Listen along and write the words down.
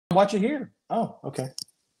Watch it here. Oh, okay.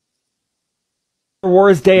 Star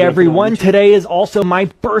Wars Day, everyone. Today is also my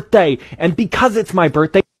birthday, and because it's my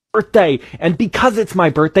birthday, and because it's my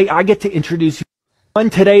birthday, I get to introduce you.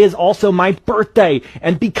 Today is also my birthday,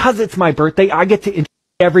 and because it's my birthday, I get to introduce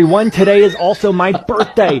everyone. Today is also my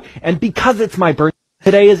birthday, and because it's my birthday,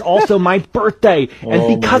 today is also my birthday,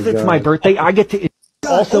 and because it's my birthday, I get to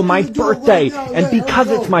also my birthday, and because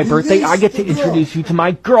it's my birthday, I get to introduce you to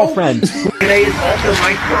my girlfriend. Today is also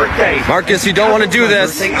my birthday. Marcus, you don't want to do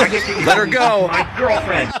this. Let her go. My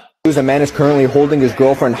girlfriend. A man is currently holding his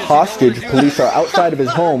girlfriend hostage. Police are outside of his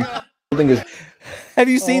home. Holding his. Have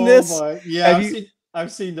you seen this? Yeah,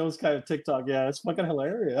 I've seen those kind of TikTok. Yeah, it's fucking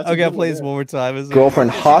hilarious. That's okay, I'll play this one more time. Girlfriend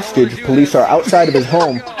hostage. Police are outside of his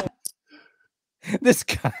home. This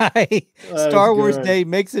guy, Star Wars Day,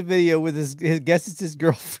 makes a video with his guess it's his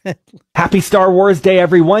girlfriend. Happy Star Wars Day,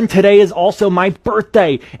 everyone. Today is also my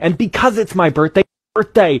birthday, and because it's my birthday,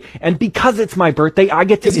 and because it's my birthday, I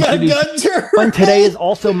get to introduce everyone. Today is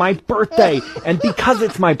also my birthday, and because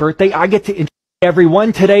it's my birthday, I get to introduce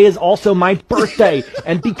everyone. Today is also my birthday,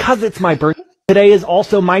 and because it's my birthday, today is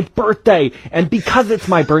also my birthday, and because it's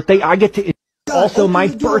my birthday, I get to also my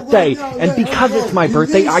birthday, and because it's my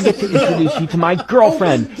birthday, I get to introduce you to my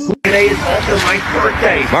girlfriend. Today is also my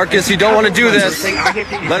birthday. Marcus, you don't want to do this.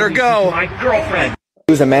 Let her go. My girlfriend.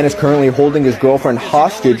 A man is currently holding his girlfriend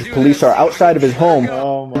hostage. Police are outside of his home.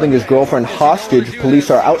 Holding his girlfriend hostage. Police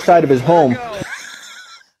are outside of his home.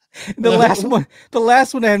 The last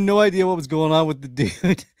one, I have no idea what was going on with the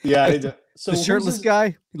dude. Yeah, so the shirtless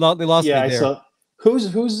guy. They lost me there. So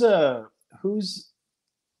who's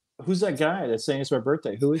that guy that's saying it's my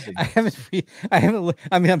birthday? Who is he? I haven't.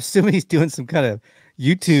 I mean, I'm assuming he's doing some kind of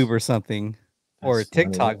YouTube or something, or a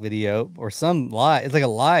TikTok video, or some live. It's like a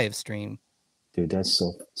live stream. Dude, that's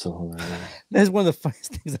so hilarious. That's one of the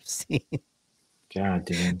funniest things I've seen. God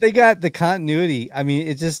damn. They got the continuity. I mean,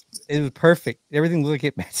 it was perfect. Everything looked like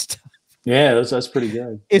it matched up. Yeah, that's pretty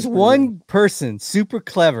good. It's one person super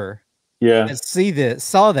clever. Yeah. That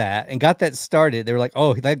saw that and got that started. They were like,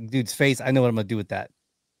 "Oh, that dude's face. I know what I'm gonna do with that."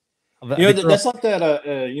 You know, that's like that.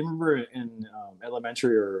 You remember in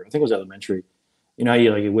elementary, or I think it was elementary. You know how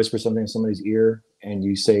you whisper something in somebody's ear and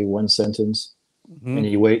you say one sentence, and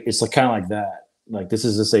you wait. It's like kind of like that. Like this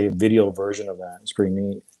is just a video version of that. It's pretty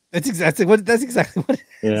neat. That's exactly what.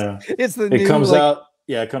 Yeah, it's the. It comes out.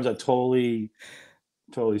 Yeah, it comes out totally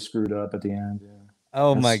screwed up at the end. Yeah.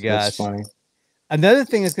 Oh my gosh, that's funny. Another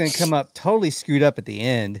thing that's going to come up totally screwed up at the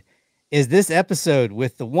end is this episode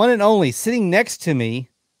with the one and only sitting next to me,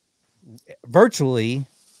 virtually.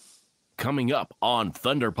 Coming up on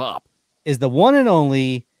Thunder Pop is the one and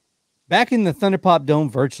only back in the Thunder Pop Dome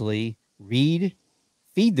virtually. Feed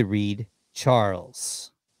the Reed,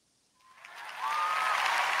 Charles.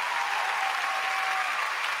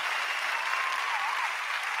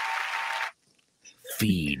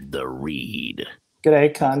 Feed the Reed.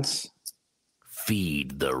 G'day, cunts.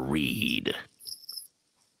 Feed the Reed.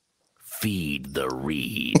 Feed the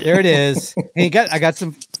Reed. There it is. And I got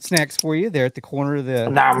some snacks for you there at the corner of the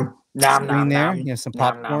screen there. You know, some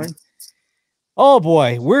popcorn. Oh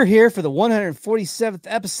boy, we're here for the 147th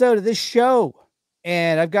episode of this show.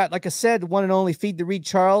 And I've got, like I said, the one and only Feed the Reed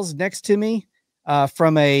Charles next to me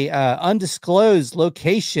from a undisclosed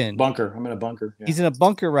location. Bunker. I'm in a bunker. Yeah. He's in a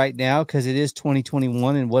bunker right now because it is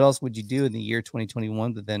 2021. And what else would you do in the year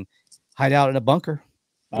 2021 but then hide out in a bunker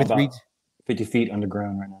with Reed? 50 feet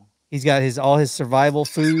underground right now. He's got all his survival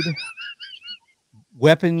food,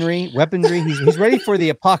 weaponry. He's ready for the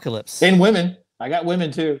apocalypse. And women. I got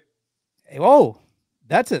women too. Oh,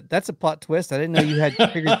 that's a plot twist. I didn't know you had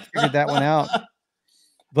figured that one out.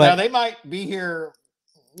 But now they might be here,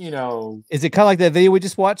 you know. Is it kind of like that video we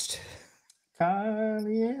just watched?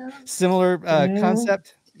 Yeah. Similar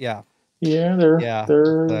concept. Yeah. Yeah,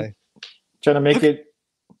 they're trying to make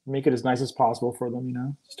it as nice as possible for them, you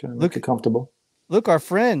know. Just trying to make it comfortable. Look, our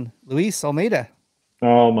friend Luis Almeida.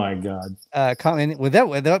 Oh my God! Comment with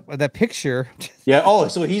that picture. Yeah. Oh,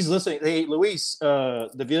 so he's listening. Hey, Luis, the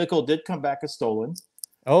vehicle did come back as stolen.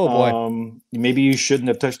 Oh boy. Maybe you shouldn't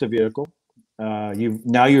have touched the vehicle.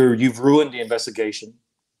 You've ruined the investigation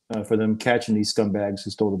for them catching these scumbags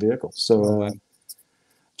who stole the vehicle. So,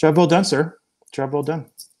 job well done, sir. Job well done.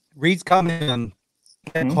 Reed's commenting on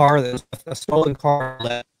that car, that was a stolen car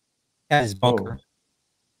left at his bunker.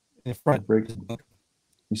 In front.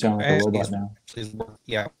 You sound like a robot now.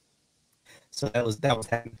 Yeah. So that was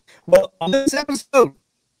happening. Well, on this episode,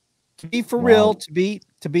 to be for real, to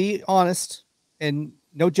be honest, and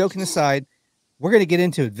no joking aside, we're going to get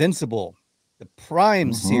into Invincible, the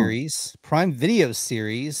Prime series, Prime Video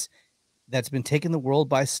series that's been taking the world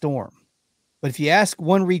by storm. But if you ask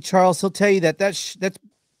one Reed Charles, he'll tell you that that's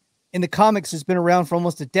in the comics has been around for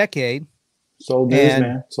almost a decade. It's old news,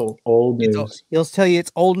 man. So old news. He'll tell you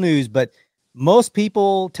it's old news, but most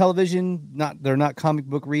people, television, they're not comic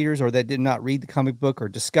book readers, or that did not read the comic book, or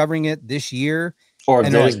discovering it this year, or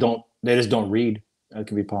they just don't read. That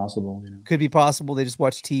could be possible. Could be possible. They just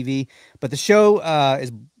watch TV, but the show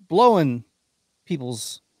is blowing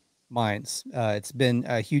people's minds. It's been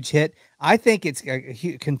a huge hit. I think it's a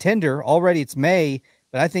huge contender already. It's May,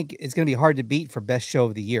 but I think it's going to be hard to beat for best show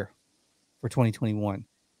of the year for 2021.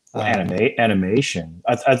 Animation.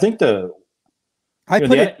 I think I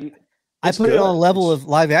put it on a level of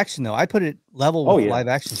live action, though. I put it level with live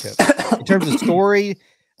action shows in terms of story,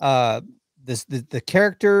 the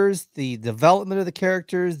characters, the development of the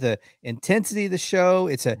characters, the intensity of the show.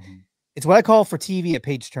 It's what I call for TV a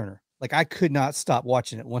page turner. Like, I could not stop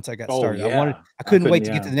watching it once I got started. I couldn't wait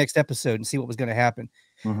to get to the next episode and see what was going to happen.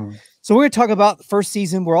 So we're going to talk about the first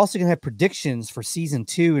season. We're also going to have predictions for season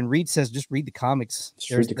 2. And Reed says, just read the comics.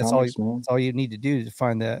 That's all you need to do to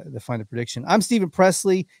find the prediction. I'm Stephen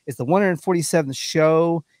Presley. It's the 147th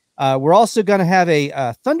show. We're also going to have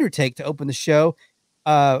a Thunder Take to open the show.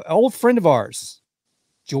 An old friend of ours,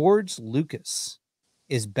 George Lucas,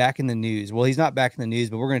 is back in the news. Well, he's not back in the news,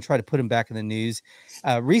 but we're going to try to put him back in the news.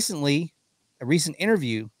 Recently, a recent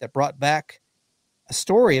interview that brought back a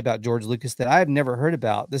story about George Lucas that I have never heard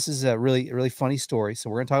about. This is a really funny story. So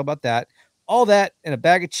we're going to talk about that. All that and a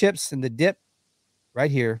bag of chips and the dip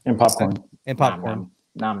right here. And popcorn.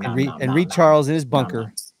 And Reed Charles in his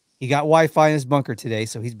bunker. He got Wi-Fi in his bunker today,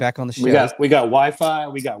 so he's back on the show. We got Wi-Fi.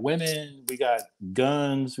 We got women. We got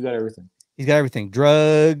guns. We got everything. He's got everything.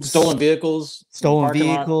 Drugs, stolen vehicles.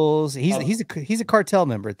 He's a cartel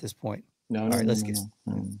member at this point. No. All right, let's get.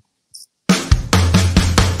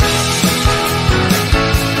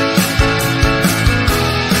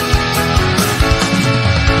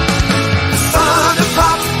 Thunder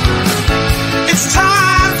Pop. It's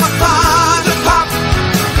time for Thunder Pop.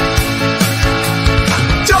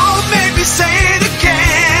 Don't make me say it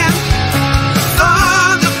again.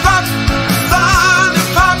 Thunder Pop. Thunder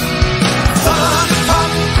Pop. Thunder Pop.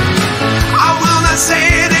 I will not say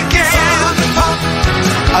it again. Thunder Pop.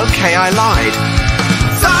 Okay, I lied.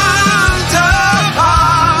 Thunder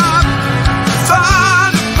Pop.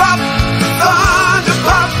 Thunder Pop. Thunder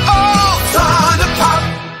Pop. Oh, Thunder Pop.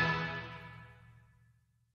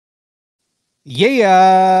 Yeah.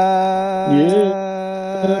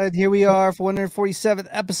 Here we are for 147th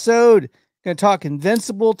episode. Going to talk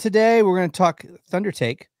Invincible today. We're going to talk Thunder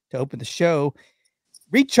Take to open the show.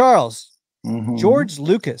 Reed Charles, George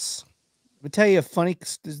Lucas. I'm going to tell you a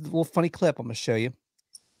little funny clip I'm going to show you.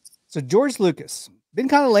 So George Lucas, been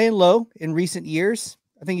kind of laying low in recent years.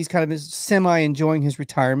 I think he's kind of semi enjoying his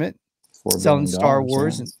retirement, selling Star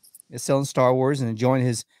Wars and enjoying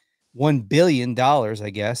his $1 billion, I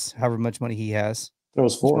guess, however much money he has. That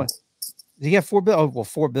was 4. Did he have $4 billion? Oh, well,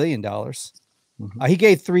 $4 billion. He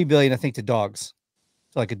gave $3 billion, I think, to dogs,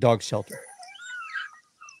 so like a dog shelter.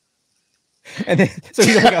 And then, so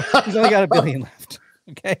he's only got $1 billion left.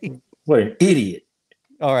 Okay. What an idiot!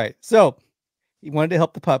 All right, so he wanted to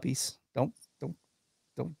help the puppies. Don't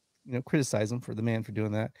criticize him for the man for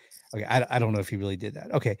doing that. Okay, I don't know if he really did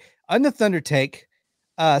that. Okay, on the Thunder Take.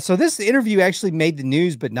 So this interview actually made the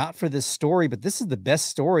news, but not for this story. But this is the best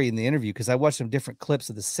story in the interview because I watched some different clips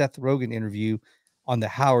of the Seth Rogen interview on the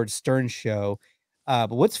Howard Stern show.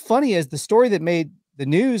 But what's funny is the story that made the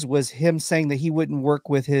news was him saying that he wouldn't work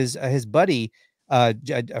with his buddy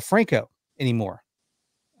Franco anymore.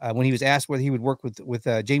 When he was asked whether he would work with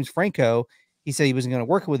James Franco, he said he wasn't going to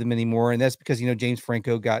work with him anymore, and that's because James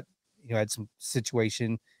Franco had some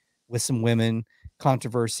situation with some women,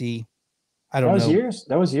 controversy. I don't know.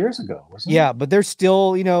 That was years ago, wasn't it? Yeah, but they're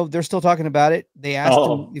still talking about it. They asked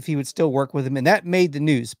him if he would still work with him, and that made the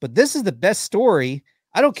news. But this is the best story.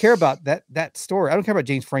 I don't care about that story. I don't care about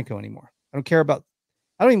James Franco anymore. I don't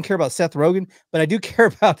even care about Seth Rogen, but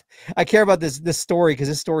I care about this story because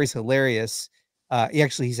this story is hilarious.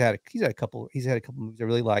 He's had a couple movies I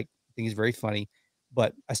really like. I think he's very funny,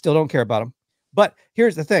 but I still don't care about him. But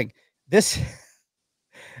here's the thing. This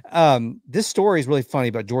story is really funny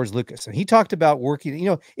about George Lucas. And he talked about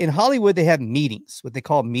working, in Hollywood, they have meetings, what they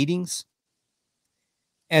call meetings.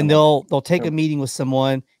 And they'll take a meeting with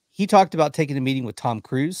someone. He talked about taking a meeting with Tom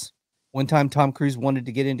Cruise. One time Tom Cruise wanted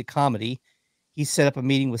to get into comedy. He set up a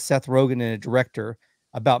meeting with Seth Rogen and a director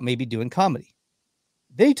about maybe doing comedy.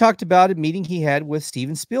 Then he talked about a meeting he had with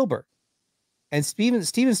Steven Spielberg. And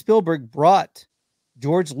Steven Spielberg brought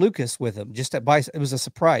George Lucas with him. It was a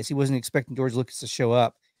surprise. He wasn't expecting George Lucas to show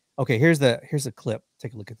up. Okay, here's a clip.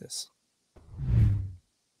 Take a look at this.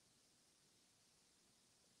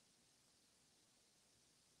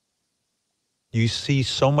 You see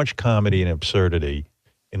so much comedy and absurdity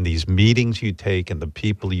in these meetings you take and the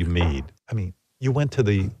people you meet. I mean, you went to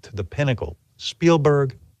the pinnacle,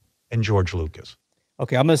 Spielberg and George Lucas.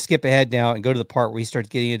 Okay, I'm going to skip ahead now and go to the part where he starts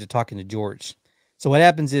getting into talking to George. So what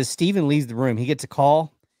happens is Steven leaves the room. He gets a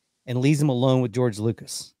call and leaves him alone with George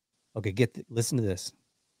Lucas. Okay, listen to this.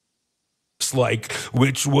 Like,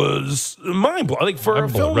 which was mind-blowing. Like, for a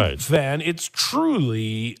film fan, it's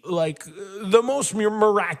truly like the most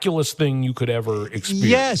miraculous thing you could ever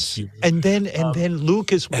experience. Yes, and then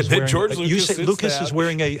Lucas was wearing. George Lucas, you said Lucas is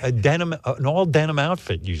wearing a denim, an all denim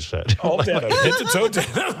outfit. You said all denim, head to toe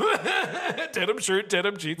denim. Denim shirt,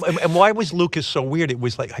 denim jeans. And why was Lucas so weird? It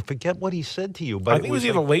was like, I forget what he said to you, but I think it was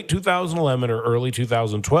either late 2011 or early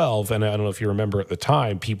 2012. And I don't know if you remember at the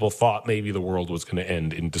time, people thought maybe the world was going to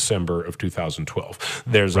end in December of 2012.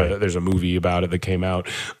 There's a movie about it that came out.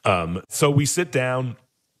 So we sit down.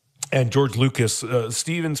 And George Lucas,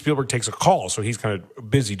 Steven Spielberg takes a call, so he's kind of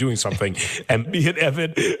busy doing something. And me and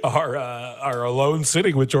Evan are alone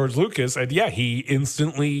sitting with George Lucas. And yeah, he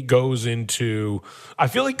instantly goes into, I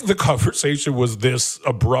feel like the conversation was this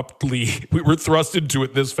abruptly, we were thrust into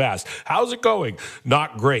it this fast. How's it going?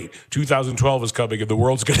 Not great. 2012 is coming and the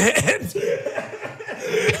world's going to end.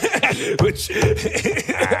 Which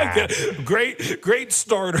great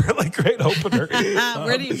starter, like great opener.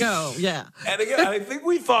 Where do you go? Yeah. And again, I think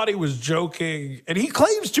we thought he was joking, and he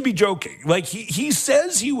claims to be joking. Like he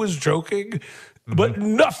says he was joking, but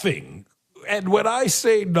nothing. And when I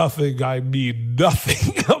say nothing, I mean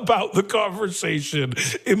nothing about the conversation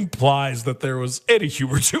implies that there was any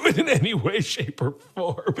humor to it in any way, shape, or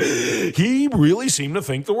form. He really seemed to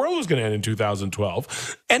think the world was going to end in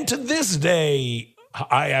 2012. And to this day,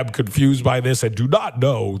 I am confused by this and do not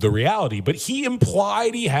know the reality, but he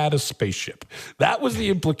implied he had a spaceship. That was the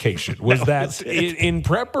implication, was that in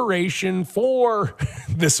preparation for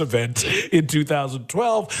this event in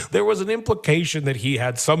 2012, there was an implication that he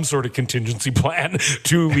had some sort of contingency plan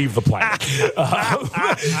to leave the planet. And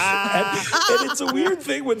it's a weird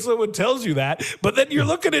thing when someone tells you that, but then you're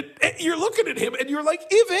looking at him and you're like,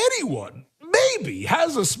 if anyone maybe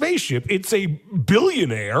has a spaceship, it's a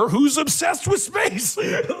billionaire who's obsessed with space.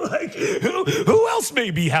 Like who else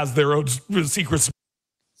maybe has their own secret?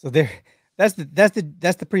 So that's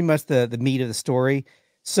the pretty much the meat of the story.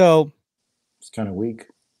 So it's kind of weak.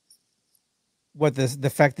 What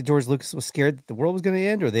the fact that George Lucas was scared that the world was going to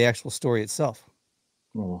end, or the actual story itself?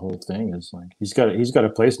 Well, the whole thing is like he's got a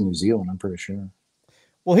place in New Zealand, I'm pretty sure.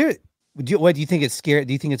 Well, what do you think it's scared?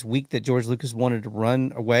 Do you think it's weak that George Lucas wanted to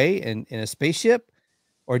run away in a spaceship?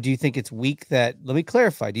 Or do you think it's weak that, let me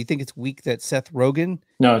clarify, do you think it's weak that Seth Rogen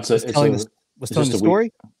was telling the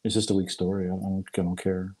story? It's just a weak story. I don't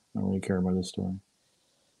care. I don't really care about this story.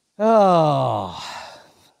 Oh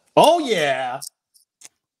yeah.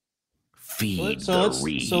 Feed the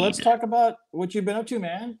read. So let's talk about what you've been up to,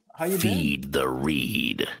 man. How you been? Feed the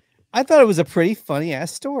read. I thought it was a pretty funny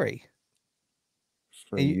ass story.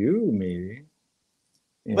 For you, maybe.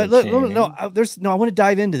 But I want to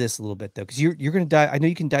dive into this a little bit though, because you're going to dive. I know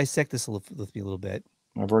you can dissect this with me a little bit.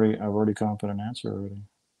 I've already come up with an answer already.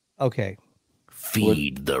 Okay.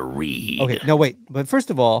 Feed the read. Okay. No, wait. But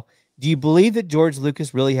first of all, do you believe that George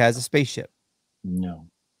Lucas really has a spaceship? No.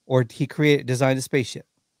 Or he designed a spaceship?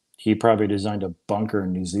 He probably designed a bunker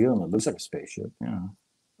in New Zealand that looks like a spaceship. Yeah.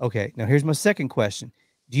 Okay. Now here's my second question.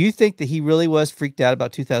 Do you think that he really was freaked out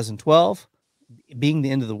about 2012 being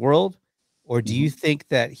the end of the world? Or do you think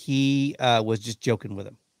that he was just joking with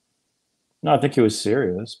him? No, I think he was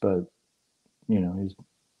serious, but they're going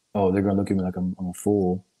to look at me like I'm a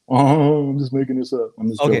fool. Oh, I'm just making this up. I'm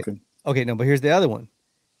just joking. Okay, no, but here's the other one.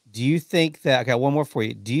 Do you think that, I got one more for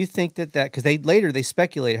you. Do you think that, because they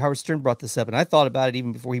speculated, Howard Stern brought this up, and I thought about it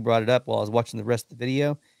even before he brought it up while I was watching the rest of the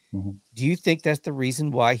video. Mm-hmm. Do you think that's the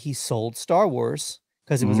reason why he sold Star Wars?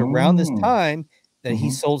 Because it was around this time that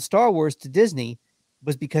he sold Star Wars to Disney,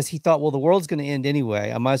 was because he thought, well, the world's going to end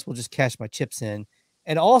anyway. I might as well just cash my chips in.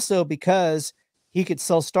 And also because he could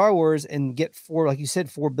sell Star Wars and get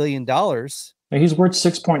 $4 billion. He's worth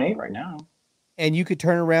 6.8 right now. And you could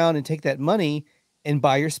turn around and take that money and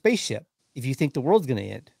buy your spaceship if you think the world's going to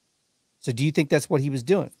end. So do you think that's what he was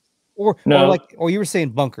doing? Or you were saying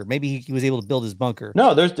bunker. Maybe he was able to build his bunker.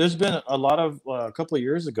 No, there's been a lot of, a couple of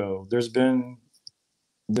years ago, there's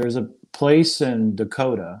a place in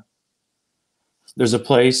Dakota. There's a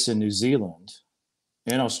place in New Zealand,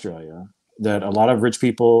 in Australia, that a lot of rich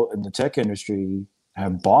people in the tech industry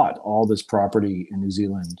have bought all this property in New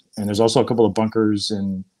Zealand. And there's also a couple of bunkers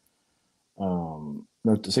in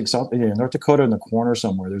North Dakota in the corner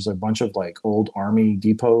somewhere. There's a bunch of like old army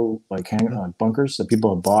depot bunkers that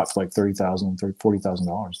people have bought for like $30,000,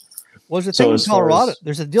 $40,000. Well, there's a thing in Colorado.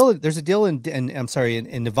 There's a deal in I'm sorry,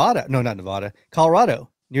 in Nevada. No, not Nevada. Colorado,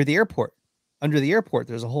 near the airport. Under the airport,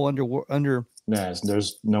 there's a whole under. Yeah,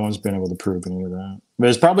 there's no one's been able to prove any of that. But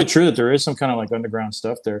it's probably true that there is some kind of like underground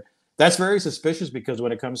stuff there. That's very suspicious because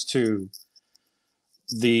when it comes to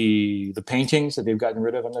the paintings that they've gotten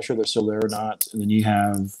rid of, I'm not sure they're still there or not. And then you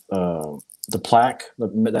have the plaque,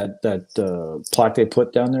 that plaque they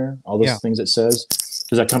put down there, all those things it says.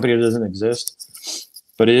 There's that company that doesn't exist.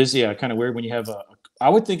 But it is, kind of weird when you have I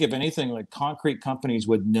would think if anything, like concrete companies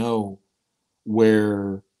would know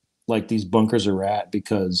where like these bunkers are at,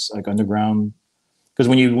 because like underground, because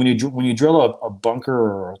when you drill a bunker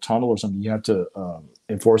or a tunnel or something, you have to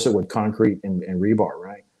enforce it with concrete and rebar,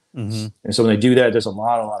 right? Mm-hmm. And so when they do that, there's a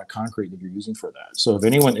lot of concrete that you're using for that. So if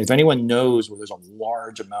anyone knows where there's a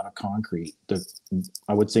large amount of concrete,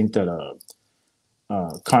 I would think that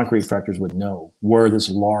concrete factories would know where this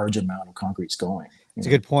large amount of concrete's going. It's a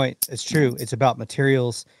good point. It's true. It's about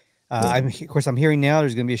materials. I'm hearing now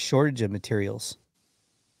there's going to be a shortage of materials.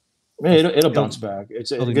 It'll bounce back.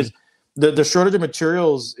 Because the shortage of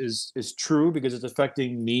materials is true because it's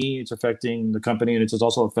affecting me, it's affecting the company, and it's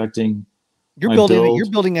also affecting. You're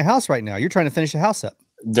building a house right now. You're trying to finish a house up.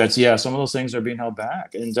 Some of those things are being held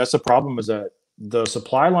back, and that's the problem. Is that the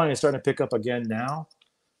supply line is starting to pick up again now,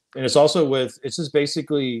 and it's also it's just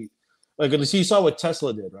basically like you saw what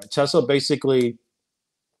Tesla did, right? Tesla basically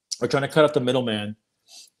are trying to cut off the middleman.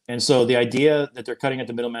 And so the idea that they're cutting at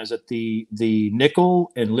the middleman is that the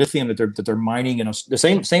nickel and lithium that they're mining in the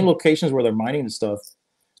same locations where they're mining the stuff,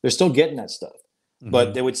 they're still getting that stuff. Mm-hmm.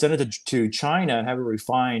 But they would send it to China and have it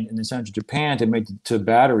refined, and then send it to Japan to make to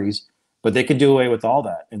batteries. But they can do away with all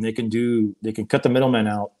that, and they can cut the middleman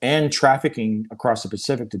out and trafficking across the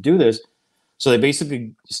Pacific to do this. So they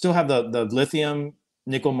basically still have the lithium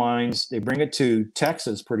nickel mines. They bring it to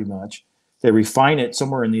Texas pretty much. They refine it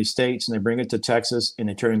somewhere in the States, and they bring it to Texas, and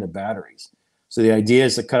they turn it into batteries. So the idea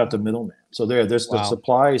is to cut out the middleman. So the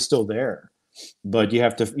supply is still there, but you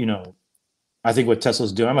have to, I think what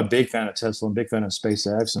Tesla's doing. I'm a big fan of Tesla. I'm a big fan of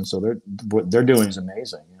SpaceX, and so what they're doing is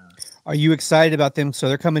amazing. Yeah. Are you excited about them? So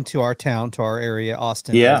they're coming to our town, to our area,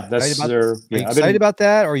 Austin. Yeah, Are you excited about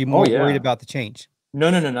that, or are you more worried about the change? No,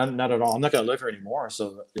 not at all. I'm not going to live here anymore,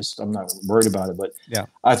 so I'm not worried about it. But yeah,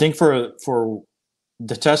 I think for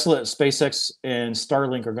the Tesla, SpaceX, and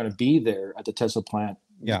Starlink are going to be there at the Tesla plant.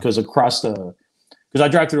 Yeah, because I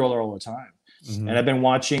drive through there all the time, and I've been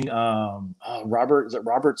watching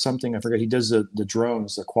Robert something, I forget. He does the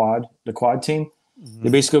drones, the quad team. They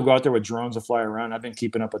basically go out there with drones and fly around. I've been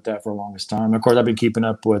keeping up with that for the longest time. Of course, I've been keeping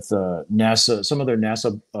up with NASA, some of their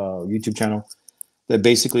NASA YouTube channel. That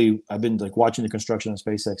basically I've been like watching the construction of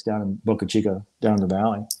SpaceX down in Boca Chica, down in the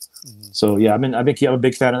valley. So yeah, I'm a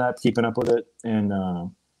big fan of that, keeping up with it, and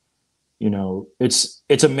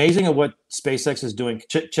it's amazing at what SpaceX is doing.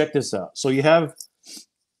 Check this out. So you have,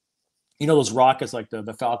 those rockets like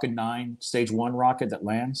the Falcon 9 stage 1 rocket that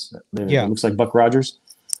lands. It looks like Buck Rogers.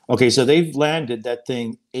 Okay, so they've landed that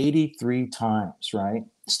thing 83 times, right?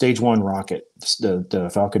 Stage 1 rocket, the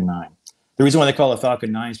Falcon 9. The reason why they call it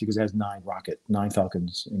Falcon 9 is because it has 9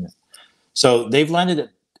 Falcons in it. So they've landed it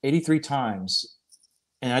 83 times,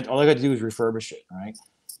 and all I got to do is refurbish it, right?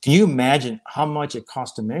 Can you imagine how much it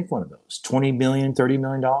costs to make one of those? $20 million, $30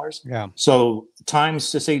 million? Yeah. So times,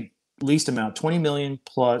 to say least amount, 20 million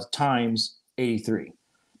plus times 83.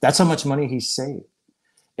 That's how much money he saved.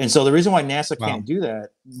 And so the reason why NASA can't do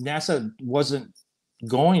that, NASA wasn't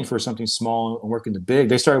going for something small and working the big.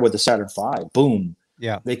 They started with the Saturn V. Boom.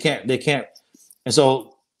 Yeah. They can't. And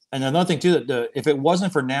so, and another thing too, that if it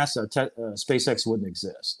wasn't for NASA, SpaceX wouldn't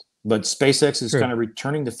exist. But SpaceX is kind of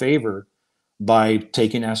returning the favor by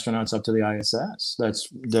taking astronauts up to the ISS.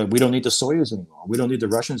 We don't need the Soyuz anymore. We don't need the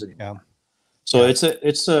Russians anymore. Yeah. So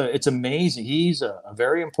it's amazing. He's a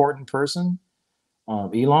very important person,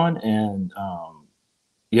 Elon, and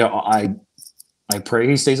I pray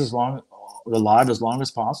he stays alive as long as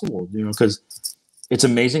possible. Because it's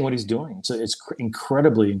amazing what he's doing. It's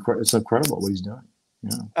incredible what he's doing.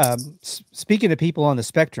 Yeah. Speaking of people on the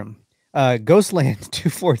spectrum, Ghostland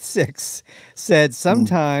 246 said,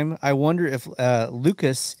 sometime I wonder if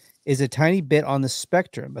Lucas is a tiny bit on the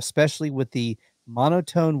spectrum, especially with the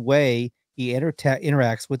monotone way he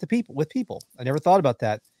interacts with people. I never thought about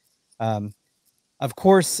that. Of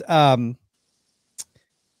course, the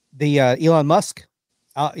Elon Musk,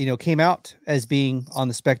 came out as being on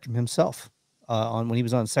the spectrum himself when he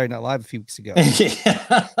was on Saturday Night Live a few weeks ago.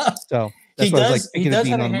 So that's he does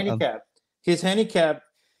have a handicap. His handicap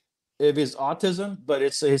if it's autism, but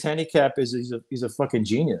it's his handicap is he's a fucking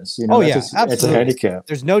genius. You know, Oh yeah, absolutely. It's a handicap.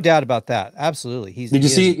 There's no doubt about that. Absolutely. Did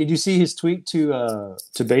you see his tweet to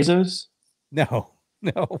Bezos? No.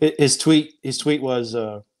 His tweet was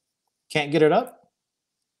can't get it up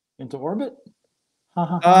into orbit.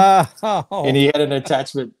 And he had an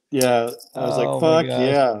attachment. Yeah, I was like, fuck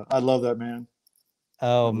yeah, I love that man.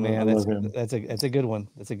 Oh man, that's a good one.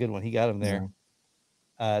 That's a good one. He got him there.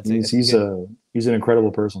 Yeah. He's an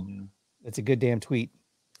incredible person. Yeah. It's a good damn tweet.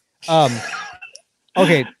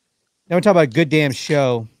 Okay, now we're talking about a good damn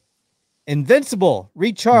show. Invincible.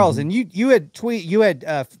 Reed Charles, and you had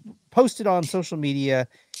posted on social media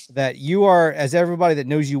that you are, as everybody that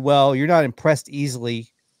knows you well, you're not impressed easily.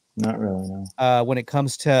 Not really, no. When it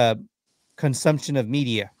comes to consumption of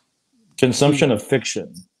media, consumption of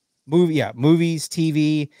fiction, movies,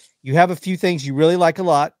 TV. You have a few things you really like a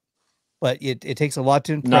lot, but it takes a lot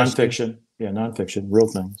to impress. Nonfiction, nonfiction, real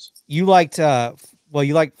things. You liked,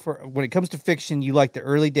 when it comes to fiction, you like the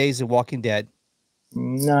early days of Walking Dead.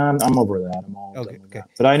 No, I'm over that. I'm all okay. That.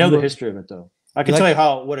 But I know the history of it, though. I can tell you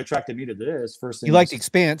what attracted me to this. First thing you liked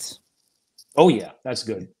Expanse. Oh yeah, that's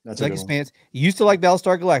good. That's like Expanse. You used to like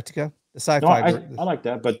Battlestar Galactica, the sci-fi. No, I like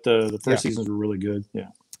that, but the first seasons were really good. Yeah,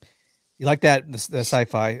 you like that the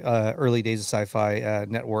sci-fi early days of sci-fi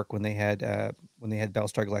network when they had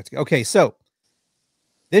Battlestar Galactica. Okay, so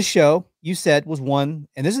this show you said was one,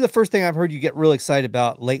 and this is the first thing I've heard you get real excited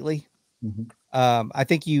about lately. I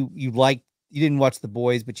think you didn't watch The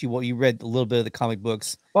Boys, but you read a little bit of the comic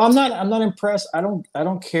books. Well, I'm not impressed. I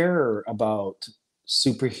don't care about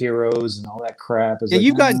superheroes and all that crap. It's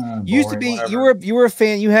you were a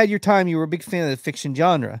fan. You had your time. You were a big fan of the fiction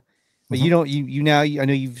genre, but you don't. You now. I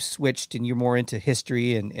know you've switched and you're more into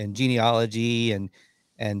history and genealogy and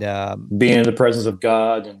being in the presence of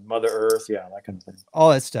God and Mother Earth. Yeah, that kind of thing.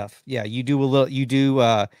 All that stuff. Yeah, you do a little. You do,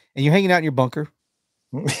 and you're hanging out in your bunker.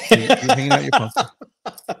 You're hanging out in your bunker.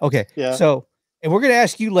 Okay. Yeah. So, and we're gonna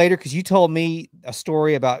ask you later because you told me a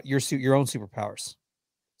story about your own superpowers.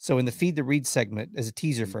 So in the Feed the Reed segment, as a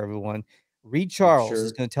teaser for everyone, Reed Charles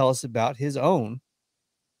is going to tell us about his own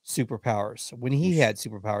superpowers when he had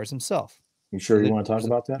superpowers himself. You sure you want to talk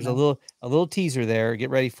about that? There's a little teaser there. Get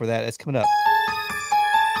ready for that. It's coming up.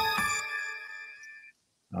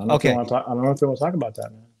 I don't know if you want to talk about that,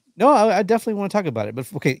 man. No, I definitely want to talk about it.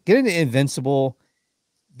 But okay, get into Invincible.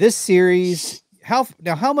 This series, how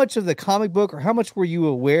much of the comic book or how much were you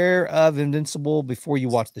aware of Invincible before you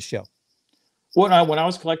watched the show? When I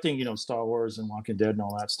was collecting, Star Wars and Walking Dead and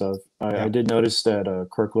all that stuff, I did notice that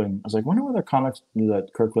Kirkland. I was like, wonder what other comics that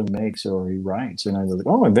Kirkland makes or he writes, and I was like,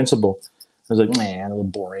 oh, Invincible. I was like, man, a little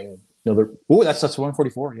boring. That's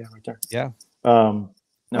 144, yeah, right there. Yeah.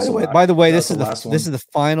 By the way, this is the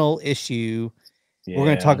final issue. Yeah. We're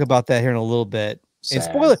going to talk about that here in a little bit.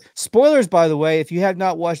 Sad. And spoilers, by the way, if you have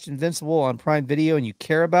not watched Invincible on Prime Video and you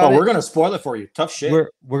care about it, we're going to spoil it for you. Tough shit. We're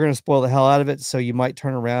going to spoil the hell out of it, so you might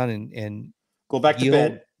turn around and go back to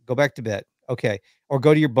bed. Go back to bed. Okay. Or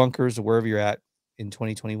go to your bunkers or wherever you're at in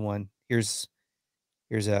 2021. Here's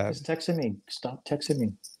He's texting me. Stop texting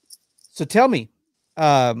me. So tell me,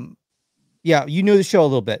 you knew the show a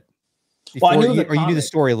little bit. Well, I knew you knew the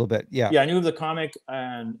story a little bit. Yeah. Yeah, I knew of the comic,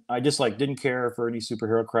 and I just didn't care for any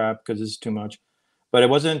superhero crap because it's too much. But it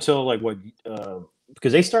wasn't until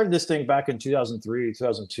because they started this thing back in 2003,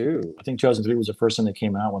 2002. I think 2003 was the first time they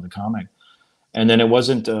came out with a comic, and then it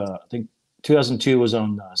wasn't. I think 2002 was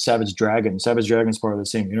on Savage Dragon. Savage Dragon's part of the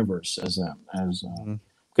same universe as them,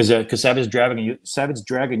 because Savage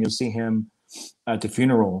Dragon, you'll see him at the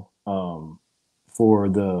funeral for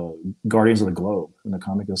the Guardians of the Globe in the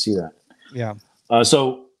comic. You'll see that. Yeah.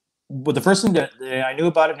 But the first thing that I knew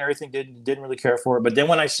about it and everything, didn't really care for it. But then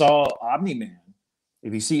when I saw Omni-Man,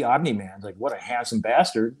 if you see Omni-Man, what a handsome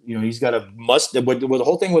bastard. He's got a mustache. The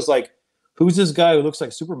whole thing was who's this guy who looks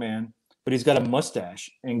like Superman, but he's got a mustache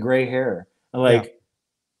and gray hair? And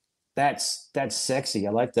that's sexy.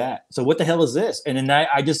 I like that. So what the hell is this? And then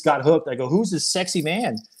I just got hooked. I go, who's this sexy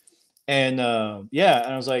man? And and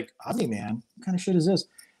I was like, Omni-Man, what kind of shit is this?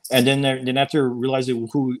 And then after realizing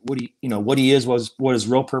what he is, what his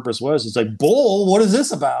real purpose was, it's like, bull, what is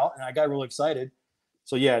this about? And I got real excited.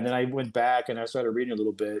 So yeah, and then I went back and I started reading a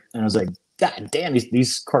little bit, and I was like, God damn,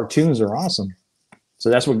 these cartoons are awesome. So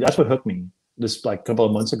that's what hooked me this couple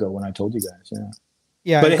of months ago when I told you guys. Yeah.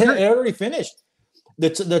 Yeah. But it already finished.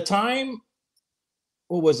 The time,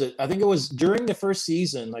 what was it? I think it was during the first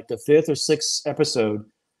season, the 5th or 6th episode.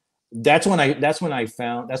 That's when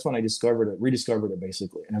I discovered it, rediscovered it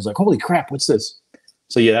basically. And I was like, holy crap, what's this?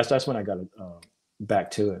 So yeah, that's when I got back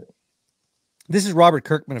to it. This is Robert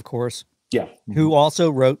Kirkman, of course. Yeah. Who also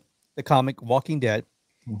wrote the comic Walking Dead.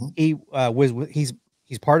 He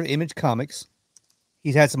he's part of Image Comics.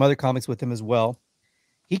 He's had some other comics with him as well.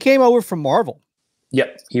 He came over from Marvel.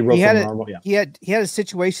 Yep, he wrote from Marvel. Yeah, he had a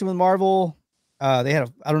situation with Marvel. They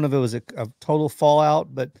had I don't know if it was a total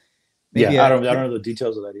fallout, but maybe I don't know the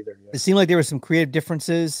details of that either. Yeah. It seemed like there were some creative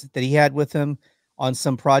differences that he had with him on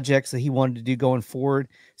some projects that he wanted to do going forward.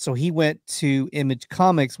 So he went to Image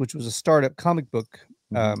Comics, which was a startup comic book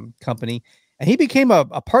company, and he became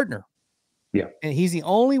a partner. Yeah, and he's the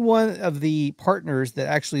only one of the partners that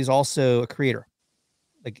actually is also a creator,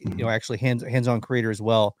 like actually hands-on creator as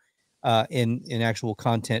well, in actual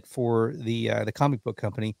content for the comic book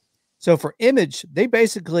company. So for Image, they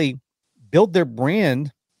basically built their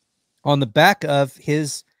brand on the back of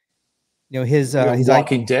his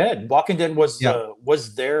Walking Dead. Walking Dead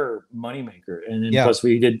was their moneymaker, and then plus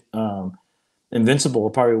we did Invincible.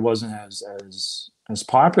 Probably wasn't as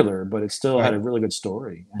popular, but it still had a really good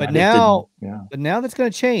story. But now that's going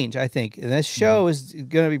to change, I think. And this show is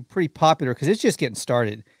going to be pretty popular because it's just getting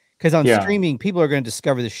started. Because on streaming, people are going to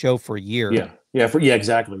discover the show for a year.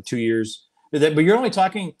 Exactly, 2 years. But you're only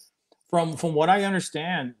talking from what I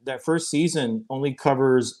understand. That first season only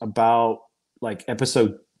covers about like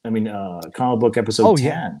comic book episode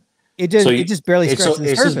 10. It just barely scratches the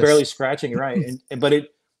surface. It's just barely scratching, right? But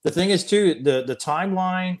the thing is too, the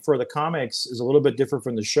timeline for the comics is a little bit different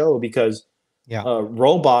from the show because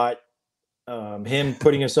Robot, him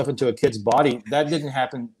putting himself into a kid's body, that didn't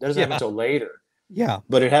happen. That doesn't happen until later. Yeah,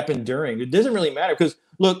 but it happened during. It doesn't really matter because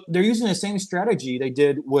look, they're using the same strategy they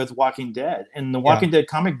did with Walking Dead. And the Walking Dead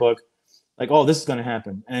comic book, like, oh, this is going to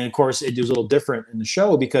happen. And of course, it was a little different in the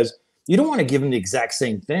show because you don't want to give them the exact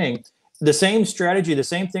same thing. The same strategy, the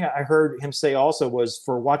same thing I heard him say also was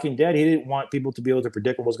for Walking Dead, he didn't want people to be able to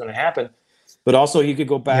predict what was going to happen. But also he could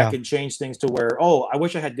go back and change things to where, oh, I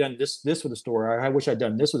wish I had done this with the story. Or I wish I'd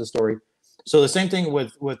done this with the story. So the same thing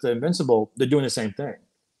with the Invincible, they're doing the same thing.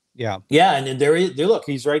 Yeah. Yeah, and there look,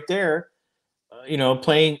 he's right there,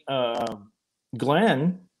 playing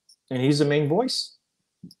Glenn, and he's the main voice.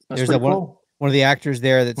 That's There's cool. One of the actors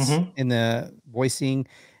there that's in the voicing.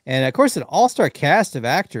 And of course, an all-star cast of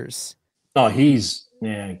actors. Oh,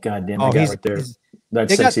 goddamn, guy right there.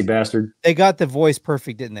 That sexy bastard. They got the voice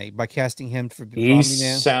perfect, didn't they? By casting him for He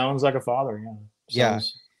sounds like a father. Yeah.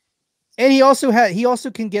 And he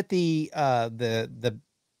also can get the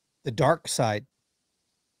dark side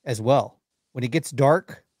as well. When it gets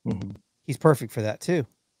dark, he's perfect for that too.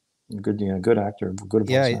 Good actor. Good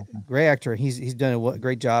voice actor. Great actor. He's done a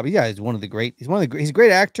great job. He's he's a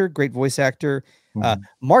great actor, great voice actor.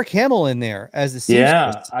 Mark Hamill in there as the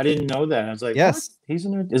seamstress. Yeah, I didn't know that. I was like, yes, what? He's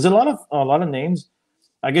in there. Is there a lot of names?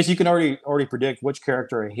 I guess you can already predict which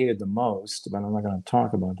character I hated the most, but I'm not going to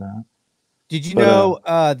talk about that. Did you know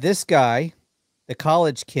this guy, the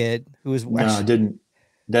college kid who was? No, I didn't.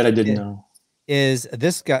 That I didn't know. Is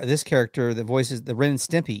this character that voices the Ren and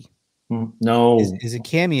Stimpy? No, is a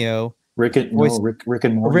cameo. Rick and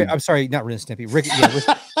Morty. I'm sorry, not Ren and Stimpy.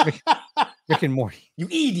 Rick and Morty. You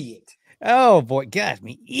idiot. Oh boy, God,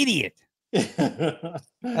 me idiot.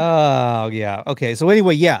 Oh yeah. Okay. So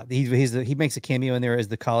anyway, he makes a cameo in there as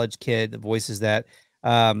the college kid that voices that.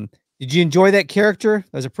 Did you enjoy that character?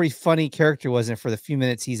 That was a pretty funny character, wasn't it? For the few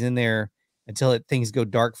minutes he's in there until things go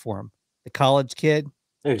dark for him. The college kid.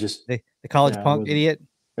 It was just the college punk idiot.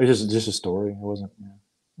 It was just a story. It wasn't. Yeah.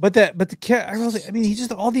 He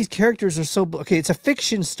just all these characters are so okay. It's a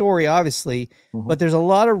fiction story, obviously, but there's a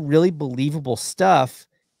lot of really believable stuff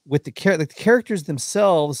with the characters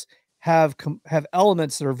themselves have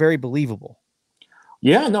elements that are very believable.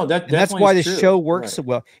 Yeah, no, that's why the show works so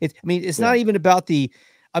well. It's not even about the.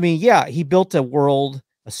 He built a world,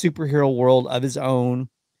 a superhero world of his own.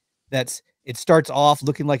 It starts off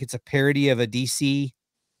looking like it's a parody of a DC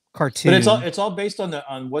cartoon, but it's all based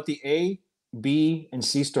on what the A, B, and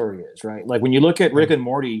C story is, right? Like when you look at Rick and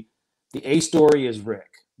Morty, the A story is Rick,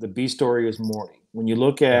 the B story is Morty. When you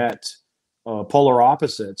look at polar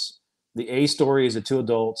opposites, the A story is the two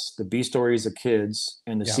adults, the B story is the kids,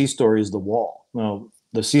 and the C story is the wall. Now,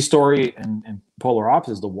 the C story and polar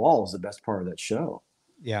opposites, the wall is the best part of that show.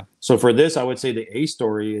 Yeah. So for this, I would say the A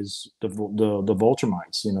story is the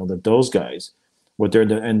Vulturemites, those guys.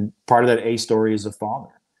 And part of that A story is the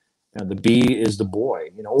father. And the B is the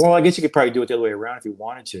boy. Well, I guess you could probably do it the other way around if you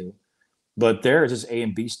wanted to. But there is this A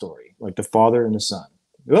and B story, like the father and the son.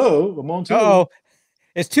 Oh, I'm on two. Oh,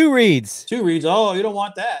 it's two Reeds. Two Reeds. Oh, you don't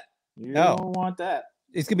want that. You don't want that.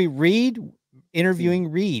 It's gonna be Reed interviewing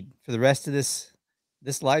Reed for the rest of this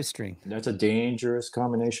live stream. That's a dangerous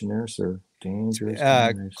combination there, sir. Dangerous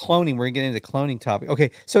cloning. We're gonna get into the cloning topic.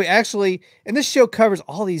 Okay, so actually, and this show covers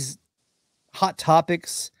all these hot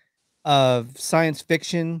topics of science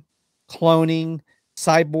fiction, cloning,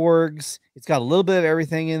 cyborgs. It's got a little bit of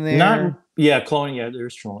everything in there. Cloning. Yeah,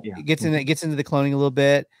 there's cloning. Yeah, it gets into the cloning a little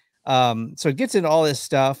bit. So it gets into all this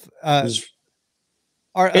stuff. It's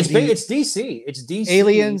DC. It's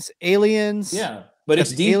DC. Aliens. Yeah, but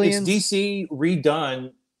it's DC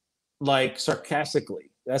redone like sarcastically.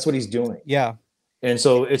 That's what he's doing. Yeah, and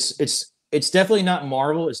so it's definitely not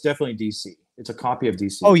Marvel. It's definitely DC. It's a copy of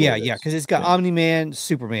DC. Oh yeah, because it's got Omni-Man,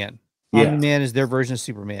 Superman. Yeah. Omni-Man is their version of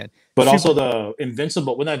Superman. But also the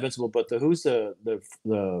Invincible. Well, not Invincible, but who's the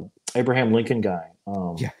Abraham Lincoln guy?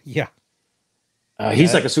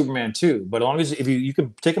 He's like a Superman too. But as long as if you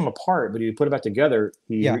can take him apart, but you put it back together,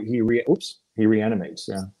 he reanimates.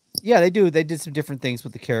 Yeah. Yeah, they do. They did some different things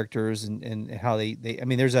with the characters and how they I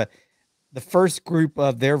mean, there's the first group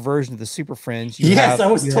of their version of the Super Friends.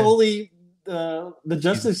 That was totally the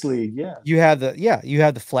Justice League. Yeah. You have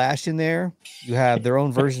the Flash in there. You have their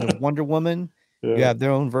own version of Wonder Woman. Yeah. You have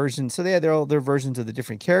their own version. So they had their versions of the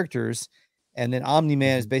different characters. And then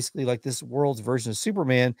Omni-Man is basically like this world's version of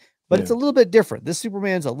Superman, but it's a little bit different. This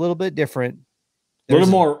Superman's a little bit different. A little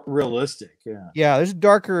more realistic. Yeah. Yeah. There's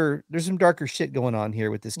some darker shit going on here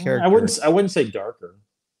with this character. I wouldn't say darker.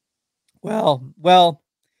 Well,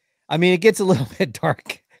 I mean, it gets a little bit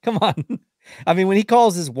dark. Come on. I mean, when he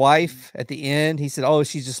calls his wife at the end, he said, "Oh,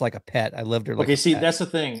 she's just like a pet. I loved her." Like see, pet. That's the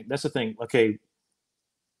thing. Okay,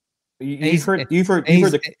 you've heard he's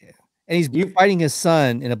fighting his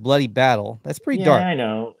son in a bloody battle. That's pretty dark. I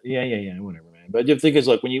know. Yeah. Whatever, man. But the thing is,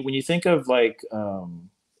 like, when you think of like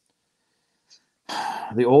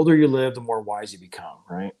the older you live, the more wise you become,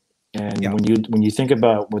 right? And when you think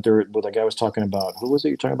about what the guy was talking about, who was it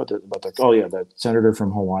you're talking about? That senator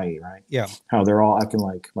from Hawaii, right? Yeah. How they're all acting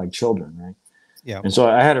like children, right? Yeah. And so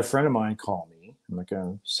I had a friend of mine call me. I'm not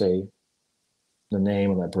gonna say the name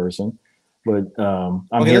of that person, but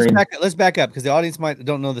let's back up because the audience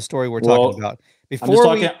don't know the story we're talking about. The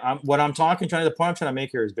point I'm trying to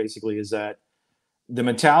make here is that the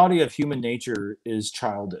mentality of human nature is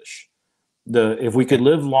childish. If we could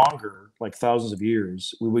live longer, like thousands of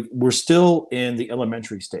years, we're still in the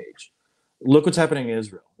elementary stage. Look what's happening in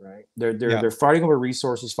Israel, right? They're fighting over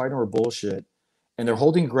resources, fighting over bullshit, and they're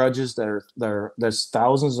holding grudges that's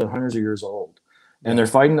thousands and hundreds of years old, and they're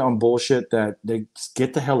fighting on bullshit that they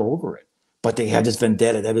get the hell over it. But they have this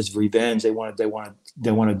vendetta, they have this revenge. They want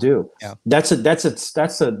to do. Yeah. That's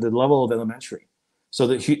the level of elementary. So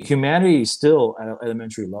the humanity is still at an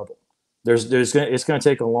elementary level. It's going to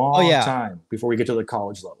take a long time before we get to the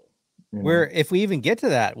college level. Where if we even get to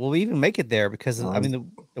that, will we even make it there? Because I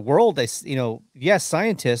mean, the world,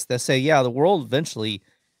 scientists that say, the world eventually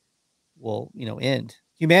will, end.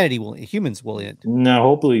 Humans will end. No,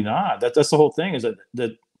 hopefully not. That's the whole thing. Is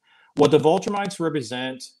that what the Vultramites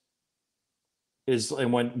represent is,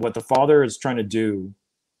 and what the father is trying to do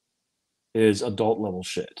is adult level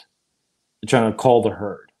shit. They're trying to call the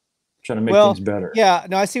herd. Trying to make things better. Yeah,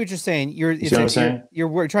 no, I see what you're saying.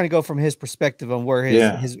 We're trying to go from his perspective on where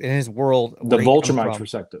his world, the Vultramite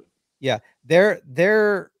perspective. Yeah,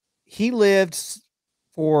 he lived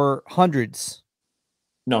for hundreds,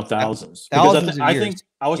 no thousands. Thousands I think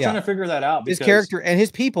I was trying to figure that out. His character and his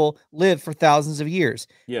people lived for thousands of years.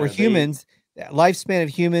 Yeah, where humans, lifespan of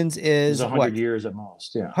humans is 100 years at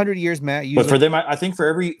most. Yeah, 100 years, Matt. But for them, I think for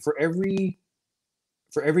every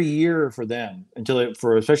year for them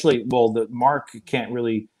Mark can't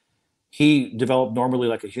really, he developed normally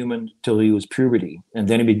like a human till he was puberty, and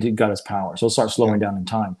then he got his power. So he'll start slowing down in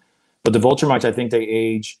time. But the Vultramites, I think they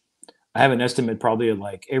age, I have an estimate probably of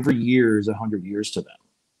like every year is 100 years to them.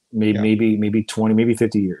 Maybe 20, maybe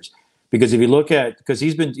 50 years. Because if you look at, because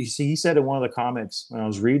he said in one of the comics when I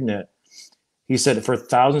was reading it, he said for a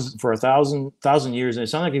thousand years, and it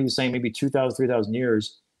sounded like he was saying maybe 2,000, 3,000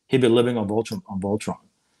 years, he'd been living on Voltron.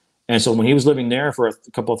 And so when he was living there for a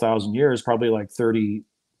couple of thousand years, probably like 30,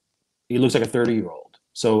 he looks like a 30-year-old.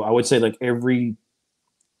 So I would say like every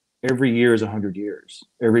year is 100 years.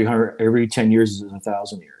 Every 10 years is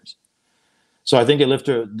 1,000 years. So I think of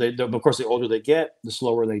course, the older they get, the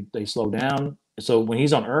slower they slow down. So when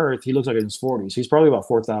he's on Earth, he looks like in his 40s. He's probably about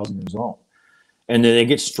 4,000 years old. And then they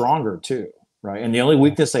get stronger too, right? And the only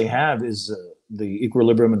weakness they have is the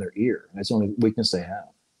equilibrium in their ear. That's the only weakness they have.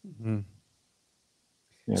 Mm-hmm.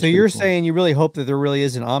 Yeah, so you're saying you really hope that there really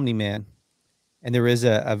is an Omni-Man, and there is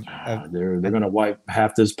they're going to wipe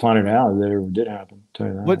half this planet out. That ever did happen. Tell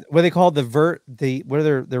you that. What are they called? What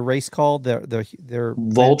are their race called? They're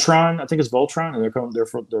Voltron. I think it's Voltron, and they're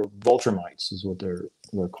Vultramites is what they're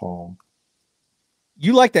called.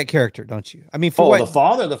 You like that character, don't you? I mean, the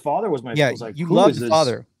father was my you love the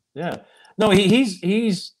father. Yeah, no,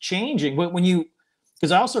 he's changing when you.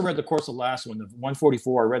 because I also read the course of the last one, the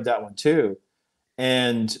 144. I read that one too,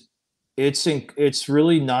 and it's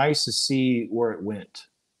really nice to see where it went.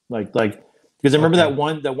 Like because I remember that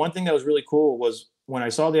one thing that was really cool was when I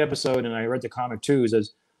saw the episode and I read the comic too. He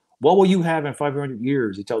says, "What will you have in 500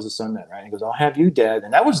 years?" He tells his son that, right? And he goes, "I'll have you, Dad."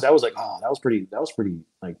 And that was like, oh, that was pretty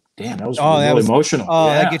like, damn, that was really emotional. Oh,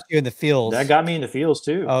 yeah. That gets you in the feels. That got me in the feels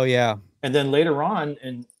too. Oh yeah. And then later on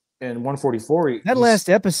in 144, that last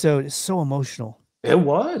episode is so emotional. It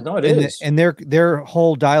was. No, it is. And their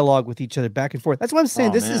whole dialogue with each other back and forth. That's what I'm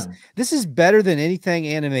saying. This is better than anything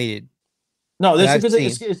animated. No,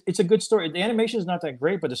 it's a good story. The animation is not that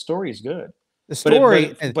great, but the story is good. The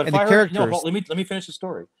story and the characters. No, let me finish the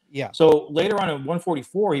story. Yeah. So later on in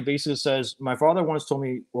 144, he basically says, "My father once told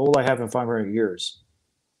me, what will I have in 500 years?"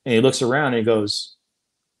 And he looks around and he goes,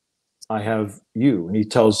 "I have you." And he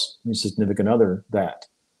tells his significant other that.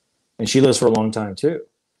 And she lives for a long time too.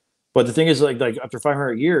 But the thing is, like after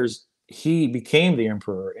 500 years, he became the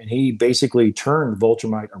emperor, and he basically turned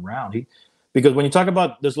Viltrumite around. Because when you talk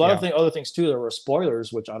about, there's a lot of other things too. There were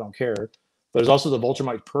spoilers, which I don't care. But there's also the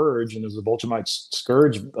Viltrumite purge, and there's the Viltrumite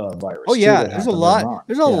scourge virus. Oh yeah, there's a lot.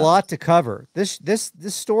 There's a lot to cover. This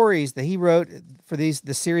stories that he wrote for the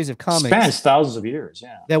series of comics spans thousands of years.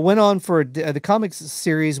 Yeah, that went on for the comics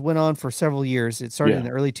series went on for several years. It started in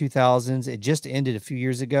the early 2000s. It just ended a few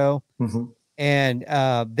years ago. Mm-hmm. And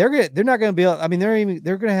they're not going to be able, I mean,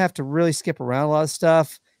 they're going to have to really skip around a lot of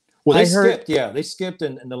stuff. Well, they skipped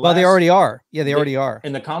in the last. Well, they already are. Yeah, they already are.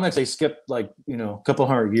 In the comics, they skipped like, a couple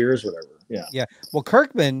hundred years, whatever. Yeah. Yeah. Well,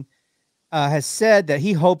 Kirkman has said that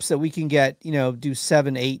he hopes that we can get, do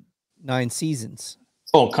 7, 8, 9 seasons.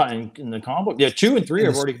 Oh, in the comic book, yeah, 2 and 3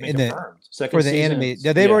 have already been confirmed. Second for the anime,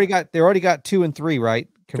 they already got 2 and 3 right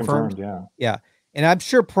confirmed. Yeah. And I'm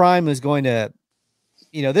sure Prime is going to.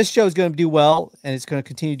 This show is going to do well, and it's going to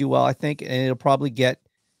continue to do well, I think, and it'll probably get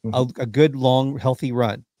a good, long, healthy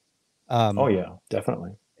run. Oh yeah,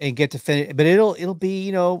 definitely. And get to finish, but it'll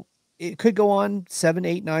be, it could go on 7,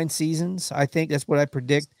 8, 9 seasons. I think that's what I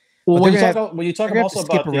predict. Well, when you talk also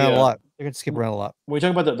about they're going to skip around a lot. When you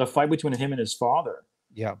talk about the fight between him and his father,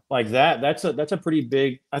 like that's a pretty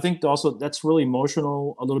big. I think also that's really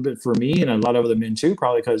emotional a little bit for me and a lot of other men too,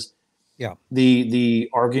 probably because the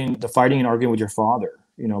fighting and arguing with your father.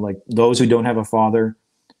 Like those who don't have a father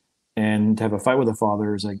and have a fight with a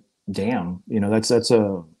father is like, damn, that's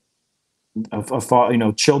a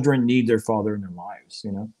children need their father in their lives,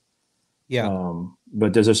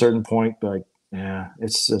 but there's a certain point, like,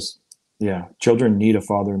 it's just, children need a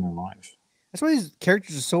father in their life. That's why these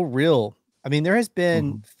characters are so real. I mean, there has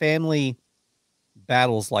been family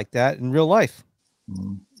battles like that in real life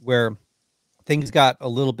where things got a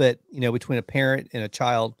little bit, between a parent and a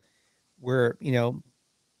child where,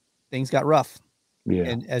 things got rough. Yeah.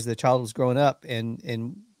 And as the child was growing up and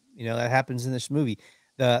that happens in this movie,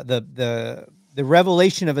 the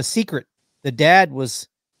revelation of a secret the dad was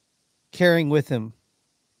carrying with him,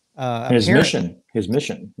 his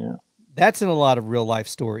mission. Yeah. That's in a lot of real life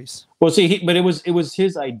stories. Well, see, but it was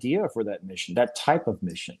his idea for that mission, that type of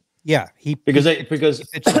mission. Yeah. Because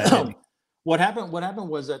what happened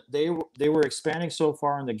was that they were expanding so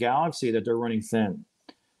far in the galaxy that they're running thin.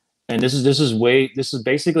 And this is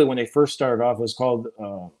basically when they first started off. It was called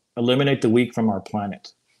 "Eliminate the Weak from Our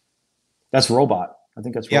Planet." That's Robot. I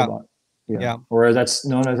think that's Robot. Yeah. Or that's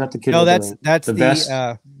no, is that the kid? No, that's the vest,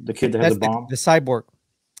 the kid that has the bomb. The cyborg.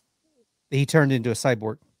 He turned into a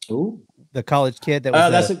cyborg. Ooh. The college kid that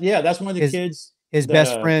was. That's one of the kids. His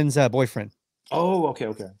best friend's boyfriend. Oh, okay.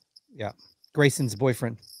 Yeah, Grayson's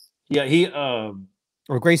boyfriend. Yeah, he or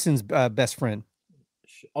Grayson's best friend.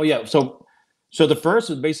 Oh yeah, so the first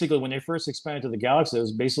was basically when they first expanded to the galaxy, it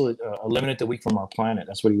was basically eliminate the weak from our planet.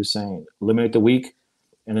 That's what he was saying. Eliminate the weak,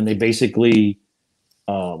 and then they basically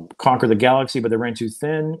conquered the galaxy, but they ran too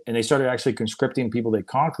thin, and they started actually conscripting people they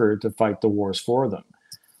conquered to fight the wars for them.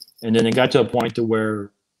 And then it got to a point to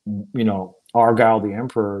where, Argyle the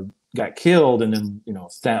Emperor got killed, and then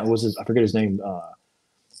I forget his name,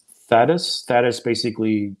 Thaddeus. Thaddeus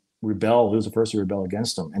basically rebelled. He was the first to rebel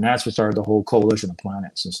against him, and that's what started the whole coalition of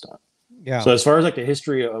planets and stuff. Yeah. So as far as like the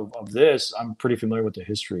history of this, I'm pretty familiar with the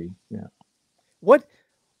history. Yeah.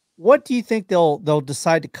 What do you think they'll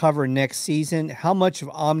decide to cover next season? How much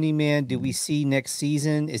of Omni-Man do we see next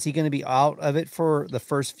season? Is he going to be out of it for the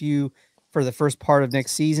first part of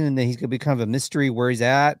next season, and then he's going to be kind of a mystery where he's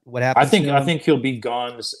at? What happens? I think he'll be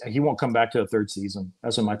gone. He won't come back to the third season.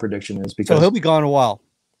 That's what my prediction is. Because so he'll be gone a while.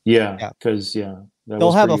 Yeah. Because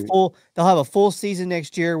they'll have a full season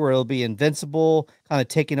next year where it'll be Invincible kind of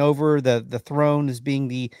taking over the throne as being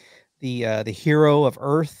the hero of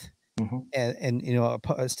Earth, and you know,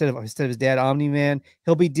 instead of his dad, Omni-Man,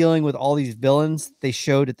 he'll be dealing with all these villains they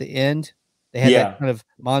showed at the end. They had that kind of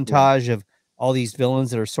montage of all these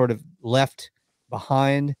villains that are sort of left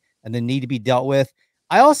behind and then need to be dealt with.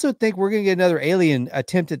 I also think we're going to get another alien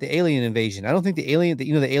attempt at the alien invasion. I don't think the alien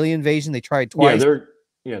invasion, they tried twice. They're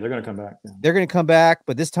going to come back. Yeah. They're going to come back,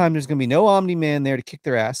 but this time there's going to be no Omni-Man there to kick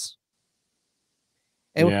their ass.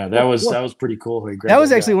 And that was pretty cool. That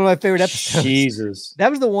was actually one of my favorite episodes. Jesus.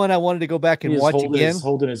 That was the one I wanted to go back and watch again.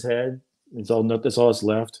 Holding his head. That's all that's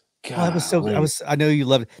left. God, that was so good. I know you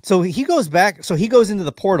loved it. So he goes back. So he goes into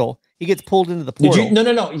the portal. He gets pulled into the portal.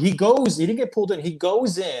 No. He didn't get pulled in. He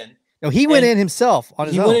goes in. No, he went in himself on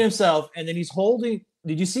his own. He went in himself, and then he's holding.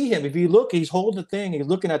 Did you see him? If you look, he's holding the thing. He's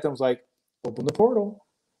looking at them. He's like, open the portal.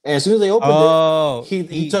 And as soon as they opened it,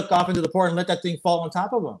 he took off into the portal and let that thing fall on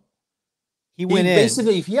top of him. He went in.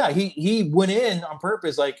 Basically, he went in on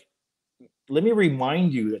purpose. Like, let me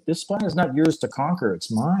remind you that this planet is not yours to conquer.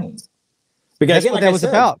 It's mine. Because that's what that was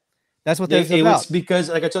about. That's what that was about. It was because,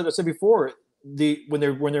 like I said before, when they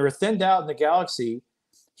were thinned out in the galaxy,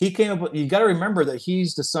 he came up with, you got to remember that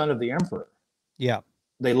he's the son of the Emperor. Yeah.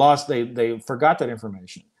 They forgot that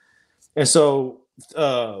information. And so,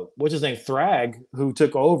 what's his name? Thrag, who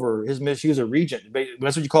took over his mission, he was a regent.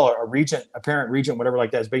 That's what you call it, a regent, a parent regent, whatever like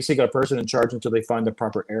that. It's basically a person in charge until they find the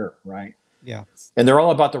proper heir, right? Yeah. And they're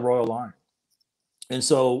all about the royal line. And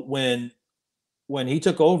so when he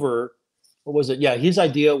took over, what was it? Yeah, his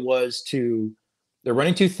idea was they're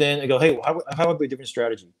running too thin. They go, hey, how would be a different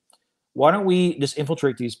strategy? Why don't we just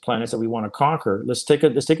infiltrate these planets that we want to conquer? Let's take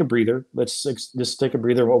a breather. Let's just take a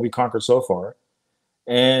breather of what we conquered so far,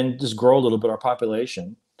 and just grow a little bit our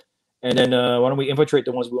population. And then why don't we infiltrate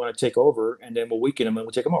the ones we want to take over, and then we'll weaken them and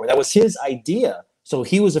we'll take them over. That was his idea. So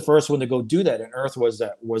he was the first one to go do that, and Earth was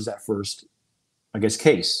that first, I guess,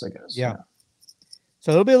 case. I guess. Yeah.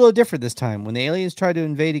 So it'll be a little different this time. When the aliens try to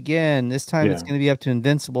invade again, this time it's going to be up to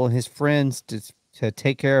Invincible and his friends to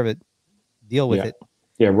take care of it, deal with it.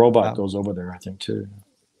 Yeah, Robot goes over there, I think, too.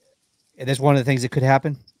 And that's one of the things that could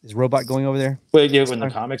happen, is Robot going over there. Well, yeah, in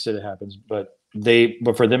the comics it happens, but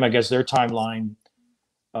for them, I guess their timeline,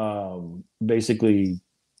 basically,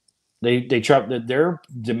 their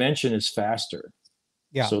dimension is faster.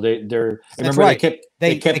 Yeah. So they're. Remember, right.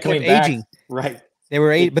 they kept coming aging. Back. Right. They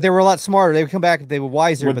were but they were a lot smarter. They would come back. They were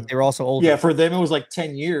wiser, but they were also older. Yeah, for them it was like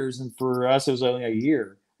 10 years, and for us it was only a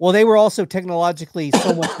year. Well, they were also technologically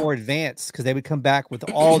so much more advanced because they would come back with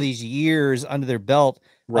all these years under their belt,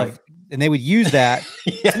 right? And they would use that.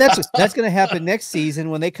 And that's going to happen next season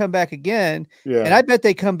when they come back again. Yeah. And I bet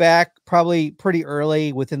they come back probably pretty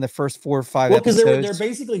early within the first 4 or 5 episodes. Because they're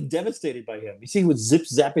basically devastated by him. You see, he was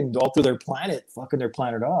zip-zapping all through their planet, fucking their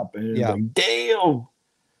planet up. And it's like, damn.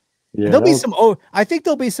 Yeah, there'll be some. I think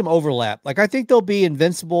there'll be some overlap. Like I think there'll be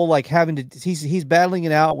Invincible, like having to. He's battling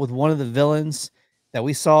it out with one of the villains that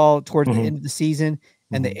we saw towards the end of the season,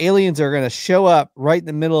 and the aliens are going to show up right in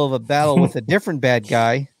the middle of a battle with a different bad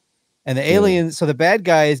guy, and the aliens. So the bad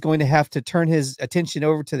guy is going to have to turn his attention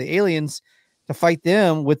over to the aliens to fight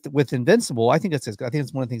them with Invincible. I think it's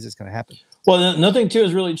one of the things that's going to happen. Well, another thing too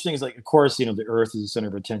is really interesting. Is like, of course, the Earth is the center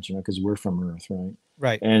of attention because we're from Earth, right?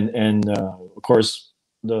 Right. And of course.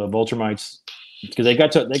 The Vultramites, because they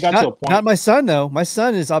got to a point. Not my son though. My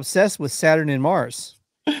son is obsessed with Saturn and Mars.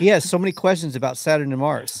 He has so many questions about Saturn and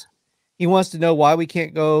Mars. He wants to know why we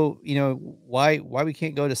can't go. Why we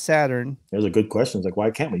can't go to Saturn. Those are good questions. Like,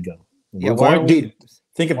 why can't we go? Yeah,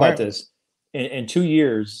 think about this. In 2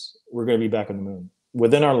 years, we're going to be back on the moon.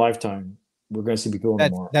 Within our lifetime, we're going to see people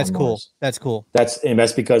on Mars. That's cool. That's cool. That's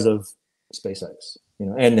because of SpaceX,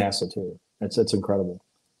 and NASA too. That's incredible.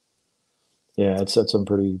 Yeah, it's some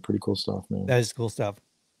pretty cool stuff, man. That is cool stuff.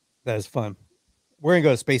 That is fun. We're gonna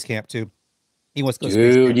go to space camp too. He wants to go to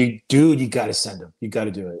space camp. You gotta send him. You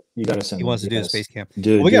gotta do it. You gotta send him. He wants to do the space camp.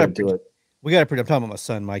 Dude, we gotta do it. We gotta. I'm talking about my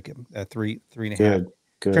son, Mike, 3 and a half.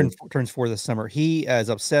 Good. Turns 4 this summer. He is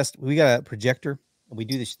obsessed. We got a projector. And we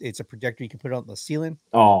do this. It's a projector you can put on the ceiling.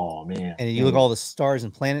 Oh man! And you look at all the stars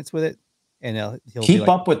and planets with it, and he'll keep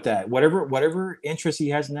up with that. Whatever interest he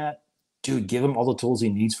has in that. Dude, give him all the tools he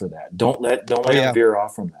needs for that. Don't let him veer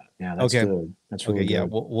off from that. Yeah, that's good. That's really good. Yeah,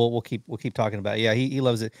 we'll keep talking about it. Yeah, he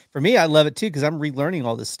loves it. For me, I love it too because I'm relearning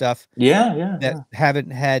all this stuff. That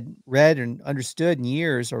haven't had read and understood in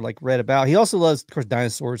years or like read about. He also loves, of course,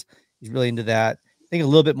 dinosaurs. He's really into that. I think a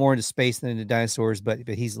little bit more into space than into dinosaurs, but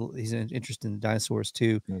he's interested in the dinosaurs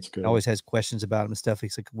too. That's good. He always has questions about them and stuff.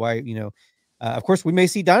 He's like, why? Of course, we may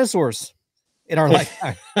see dinosaurs in our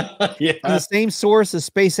lifetime. Yeah, the same source as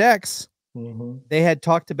SpaceX. They had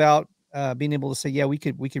talked about being able to say, yeah, we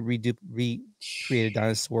could recreate a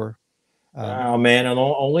dinosaur. Oh man, and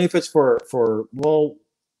only if it's for well,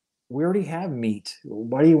 we already have meat.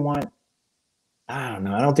 Why do you want? I don't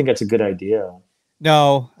know. I don't think that's a good idea.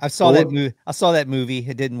 No, I saw that movie. I saw that movie.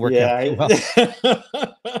 It didn't work out too well.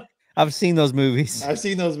 I've seen those movies. I've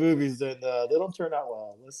seen those movies, and they don't turn out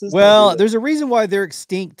well. Well, there's a reason why they're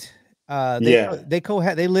extinct.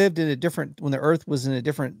 They lived in a different, when the Earth was in a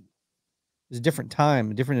different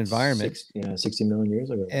time, a different environment. 60 million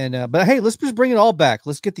years ago. And but hey, let's just bring it all back.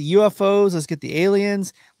 Let's get the UFOs. Let's get the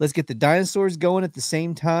aliens. Let's get the dinosaurs going at the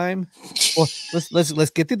same time. Well,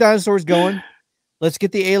 let's get the dinosaurs going. Let's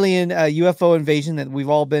get the alien UFO invasion that we've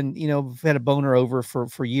all been, we've had a boner over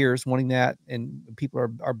for years, wanting that, and people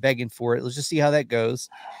are begging for it. Let's just see how that goes.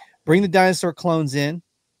 Bring the dinosaur clones in.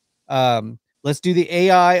 Let's do the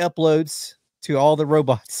AI uploads to all the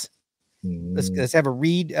robots. Let's have a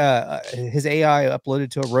Reed, his AI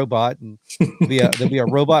uploaded to a robot, and there'll be a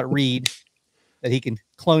robot Reed that he can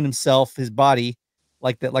clone himself, his body,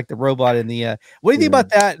 like the robot in the. What do you think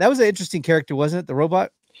about that? That was an interesting character, wasn't it? The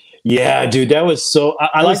robot. Yeah, dude, that was so.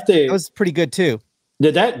 I like that was pretty good too.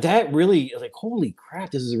 That really, like, holy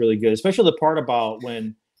crap, this is really good. Especially the part about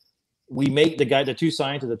when we make the two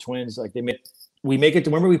scientists, the twins, like we make it.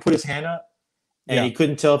 Remember, we put his hand up, and he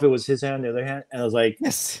couldn't tell if it was his hand or the other hand. And I was like,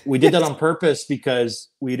 we did that on purpose because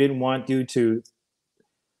we didn't want you to.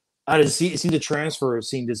 I didn't see the transfer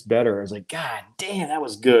seemed just better. I was like, God damn, that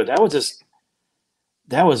was good. That was just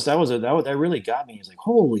that really got me. It's like,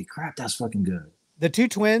 holy crap, that's fucking good. The two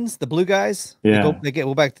twins, the blue guys, yeah, they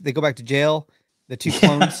go back to jail. The two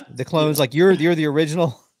clones, the clones, like you're the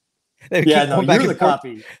original. Yeah, no, you're the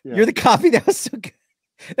copy. Yeah. You're the copy. That was so good.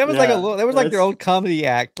 That was like their own comedy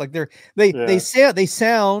act. Like they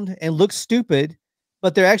sound and look stupid,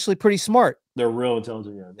 but they're actually pretty smart. They're real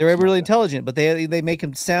intelligent. Yeah, they're really intelligent, but they make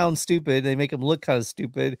them sound stupid. They make them look kind of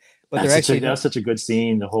stupid, but that's such a good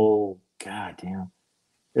scene. The whole goddamn,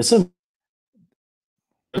 it's some.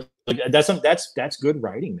 That's good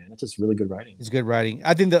writing, man. That's just really good writing. It's good writing.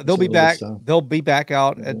 I think they'll be back. They'll be back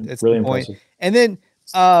out at really some point. Impressive. And then,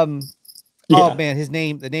 oh man,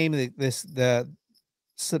 the name of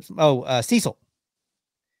Cecil.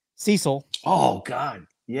 Cecil. Oh God,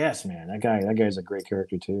 yes, man. That guy's a great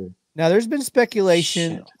character too. Now, there's been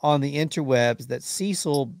speculation on the interwebs that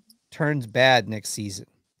Cecil turns bad next season.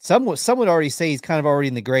 Some would already say he's kind of already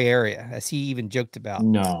in the gray area, as he even joked about.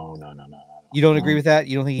 No. You don't agree with that?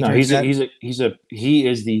 You don't think he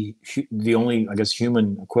is the only, I guess,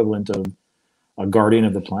 human equivalent of a guardian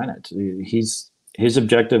of the planet. His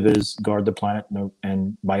objective is guard the planet,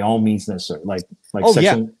 and by all means necessary.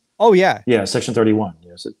 Section 31.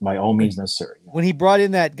 Yes, by all means necessary. When he brought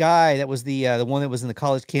in that guy, that was the one that was in the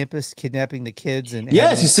college campus kidnapping the kids, and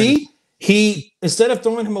yes, you see, he, instead of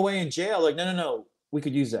throwing him away in jail, like no, we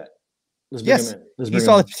could use that. Let's bring him in.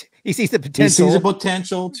 He sees the potential. He sees the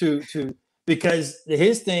potential to. Because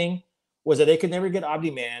his thing was that they could never get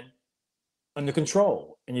Omni-Man under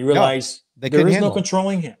control. And you realize there is no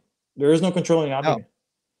controlling him. There is no controlling Omni-Man.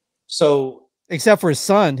 So, except for his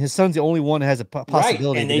son. His son's the only one that has a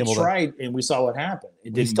possibility. Right. And they tried, and we saw what happened.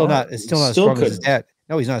 It's still not as strong as his dad.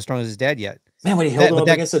 No, he's not as strong as his dad yet. Man, when he held him up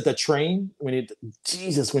against the train, when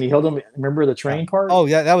he held him, remember the train part? Oh,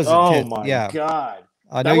 yeah, that was intense. My God.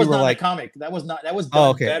 I know that was not like, a comic. That was done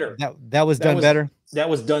better. That was done better. That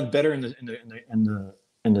was done better in the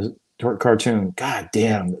cartoon. God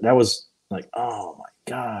damn, that was like, oh my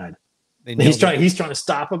God. He's trying to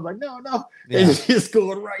stop him. Like, no. Yeah. He's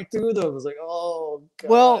going right through them. It was like, oh God.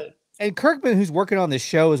 Well, and Kirkman, who's working on this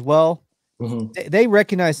show as well, they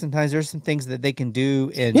recognize sometimes there's some things that they can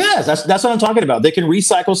do. And yes, that's what I'm talking about. They can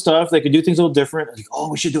recycle stuff. They can do things a little different. Like,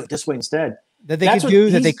 oh, we should do it this way instead. That they could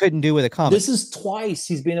do that they couldn't do with a comic. This is twice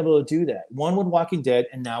he's been able to do that. One with Walking Dead,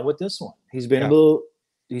 and now with this one, he's been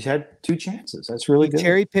he's had two chances. That's really good.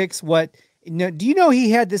 Cherry picks what. Do you know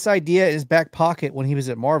he had this idea in his back pocket when he was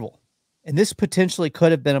at Marvel, and this potentially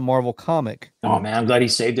could have been a Marvel comic. Oh man, I'm glad he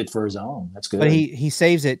saved it for his own. That's good. But he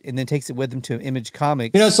saves it and then takes it with him to Image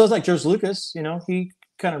Comics. So it's like George Lucas. He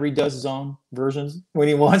kind of redoes his own versions when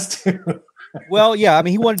he wants to. Well, yeah, I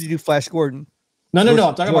mean, he wanted to do Flash Gordon. No. I'm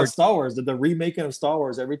talking about Star Wars. The remaking of Star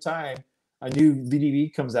Wars. Every time a new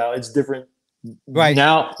DVD comes out, it's different. Right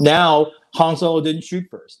now, Han Solo didn't shoot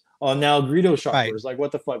first. Oh, now Greedo shot first. Like,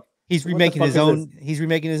 what the fuck? He's remaking his own. He's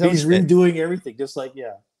remaking his own. He's redoing everything, just like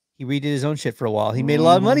He redid his own shit for a while. He made a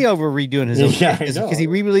lot of money over redoing his own shit because he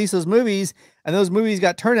re-released those movies, and those movies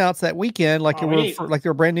got turnouts that weekend like they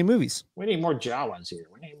were brand new movies. We need more Jawas here.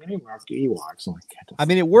 We need more Ewoks. I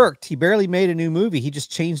mean, it worked. He barely made a new movie. He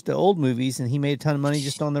just changed the old movies, and he made a ton of money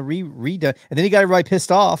just on the redone. And then he got everybody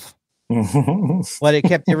pissed off. But it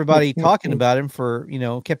kept everybody talking about him for,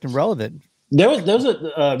 kept him relevant. There was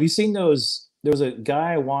have you seen those? There was a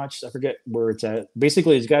guy I watched, I forget where it's at.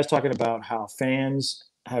 Basically, this guy's talking about how fans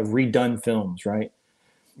have redone films, right?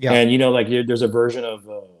 Yeah. And like there's a version of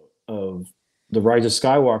The Rise of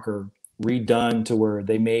Skywalker redone to where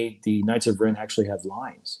they made the Knights of Ren actually have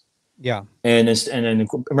lines. Yeah. And then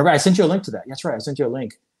remember, I sent you a link to that. That's right. I sent you a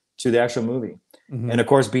link to the actual movie. Mm-hmm. And of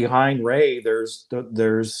course, behind Rey, there's the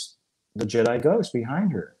Jedi ghost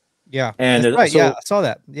behind her. Yeah. And that's right. So, yeah, I saw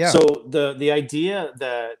that. Yeah. So the idea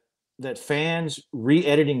that fans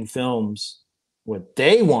re-editing films what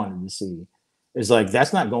they wanted to see is like,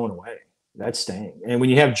 that's not going away. That's staying. And when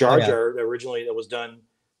you have Jar Jar, originally that was done,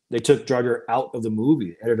 they took Jar Jar out of the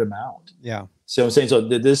movie, edited him out. Yeah. So I'm saying, so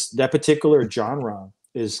that particular genre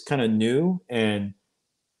is kind of new, and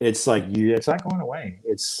it's like it's not going away.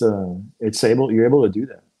 You're able to do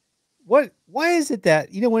that. Why is it that,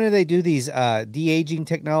 when they do these de-aging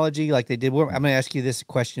technology like they did? I'm going to ask you this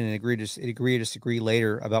question and agree or disagree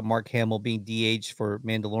later about Mark Hamill being de-aged for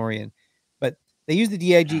Mandalorian. But they use the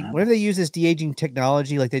de-aging, whenever they use this de-aging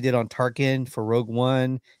technology like they did on Tarkin for Rogue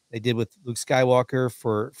One, they did with Luke Skywalker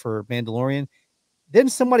for Mandalorian. Then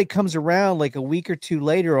somebody comes around like a week or two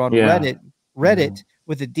later on Reddit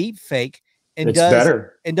with a deep fake and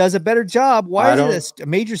does a better job. Why is it a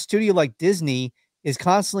major studio like Disney is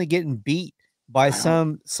constantly getting beat by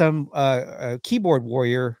some keyboard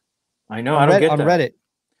warrior? I know. I don't get that. On Reddit.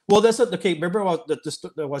 Well, that's okay. Remember I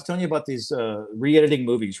was telling you about these re-editing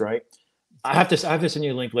movies, right? I have to send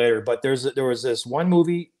you a link later. But there was this one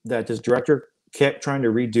movie that this director kept trying to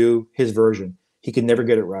redo his version. He could never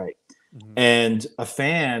get it right, and a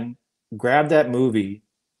fan grabbed that movie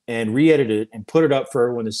and re-edited it and put it up for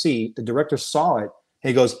everyone to see. The director saw it. And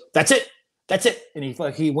he goes, "That's it. That's it." And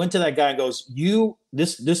he went to that guy and goes,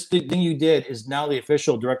 this thing you did is now the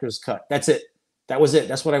official director's cut. That's it. That was it.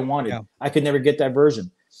 That's what I wanted. Yeah. I could never get that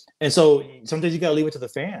version. And so sometimes you got to leave it to the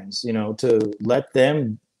fans, to let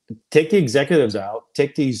them take the executives out,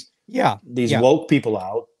 take these woke people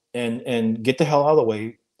out and get the hell out of the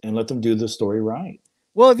way and let them do the story right.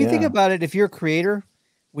 Well, if you think about it, if you're a creator,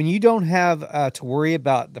 when you don't have to worry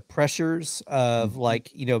about the pressures of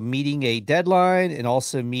meeting a deadline and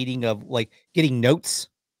also meeting of getting notes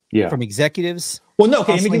from executives. Well, no,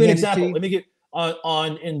 okay, let me give you an example. Let me get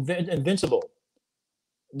on Invincible,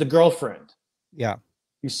 the girlfriend. Yeah.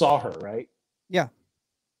 You saw her, right? Yeah.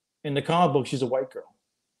 In the comic book, she's a white girl.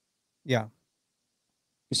 Yeah.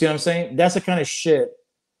 You see what I'm saying? That's the kind of shit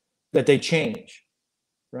that they change.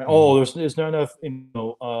 Right? Oh, there's not enough,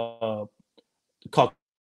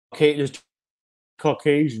 there's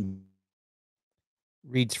Caucasian.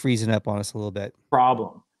 Reed's freezing up on us a little bit.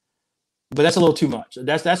 Problem. But that's a little too much.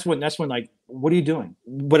 That's when like, what are you doing?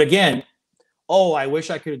 But again, I wish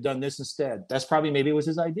I could have done this instead. That's maybe it was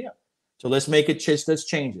his idea. So let's make it let's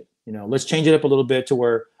change it. Let's change it up a little bit to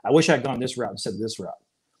where I wish I'd gone this route instead of this route.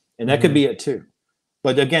 And that could be it too.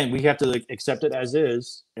 But again, we have to accept it as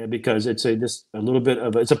is, because it's a little bit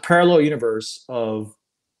of it's a parallel universe of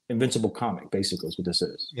Invincible comic, basically, is what this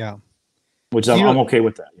is. Yeah. Which I'm okay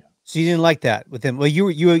with that. Yeah. So you didn't like that with him? Well, you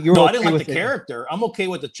were. No, I didn't like the character. I'm okay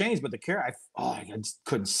with the change, but the character, I just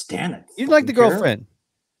couldn't stand it. You didn't like the girlfriend?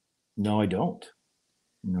 No, I don't.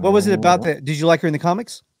 No, what was it about that? Did you like her in the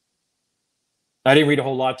comics? I didn't read a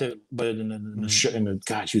whole lot but in the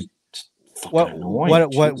God, she was fucking annoying.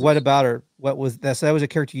 What about her? What was that? So that was a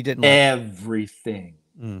character you didn't like? Everything.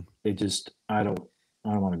 It just I don't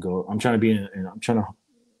want to go. I'm trying to be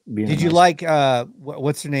be. Did you like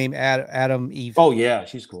what's her name? Adam Eve. Oh yeah,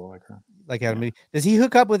 she's cool. I like her. Like Adam Eve. Does he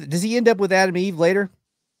end up with Adam Eve later?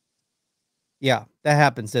 Yeah, that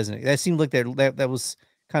happens, doesn't it? That seemed like that was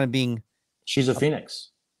kind of being. She's a phoenix.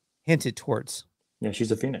 Hinted towards. Yeah,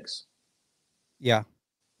 she's a phoenix. Yeah.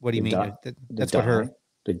 What do you mean? That's what her.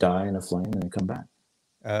 They die in a flame and they come back.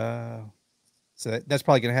 So that's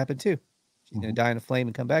probably going to happen too. She's going to die in a flame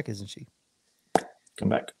and come back, isn't she? Come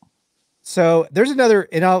back. So there's another,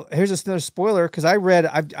 here's another spoiler, because I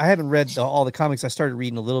haven't read all the comics. I started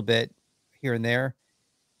reading a little bit here and there,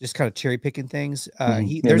 just kind of cherry picking things.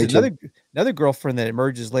 There's another girlfriend that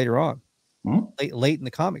emerges later on, late in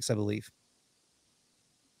the comics, I believe,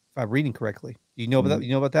 if I'm reading correctly. Do you know about that?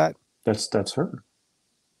 You know about that? That's her.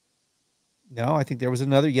 No, I think there was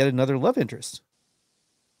yet another love interest.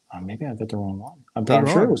 Maybe I got the wrong one. I'm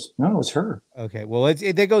sure it was her. Okay, well,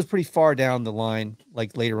 that goes pretty far down the line,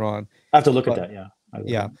 like later on. I have to look at that. Yeah.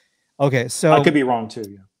 Yeah. Okay, so I could be wrong too.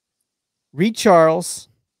 Yeah. Reed Charles,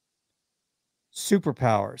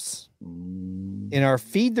 superpowers. In our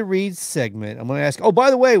Feed the Reeds segment, I'm going to ask. Oh, by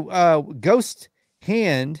the way, Ghost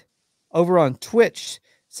Hand over on Twitch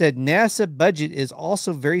said NASA budget is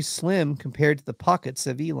also very slim compared to the pockets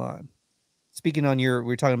of Elon. Speaking on we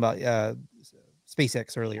were talking about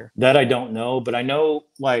SpaceX earlier. That I don't know, but I know,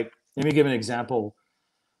 like, let me give an example.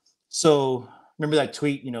 So remember that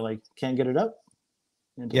tweet, like, can't get it up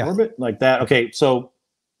into orbit like that. Okay. So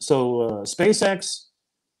SpaceX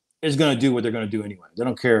is going to do what they're going to do anyway. They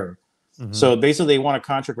don't care. Mm-hmm. So basically they want a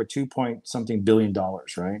contract for $2 billion,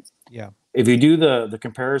 right? Yeah. If you do the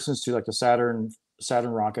comparisons to like the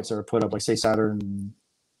Saturn rockets that are put up, like say Saturn,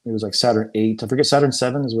 it was like Saturn 8. I forget, Saturn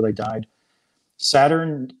 7 is where they died.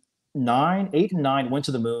 Saturn 8 and 9 went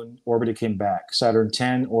to the moon, orbited, came back. Saturn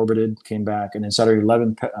 10 orbited, came back, and then Saturn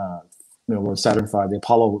 11, Saturn 5, the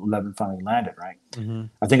Apollo 11 finally landed, right? Mm-hmm.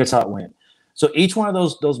 I think that's how it went. So each one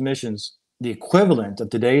of those missions, the equivalent of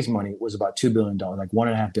today's money was about $2 billion, like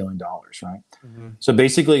 $1.5 billion, right? Mm-hmm. So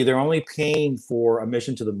basically, they're only paying for a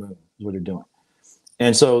mission to the moon is what they're doing.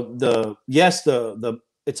 And so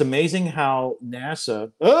it's amazing how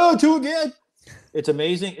NASA. Oh, two again. It's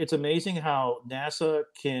amazing how NASA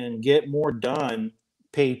can get more done,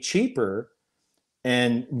 pay cheaper,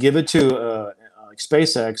 and give it to like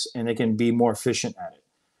SpaceX, and they can be more efficient at it.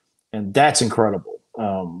 And that's incredible.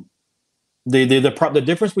 The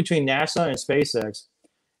difference between NASA and SpaceX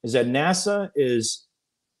is that NASA is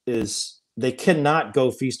they cannot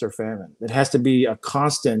go feast or famine. It has to be a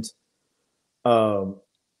constant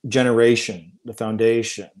generation, the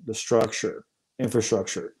foundation, the structure,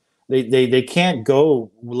 infrastructure. They can't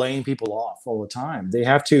go laying people off all the time. They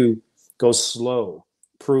have to go slow,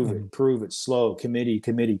 prove it, slow,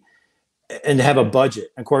 committee, and have a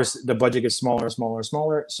budget. Of course, the budget gets smaller and smaller and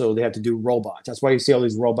smaller, so they have to do robots. That's why you see all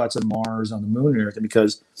these robots on Mars, on the moon, and everything,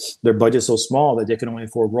 because their budget's so small that they can only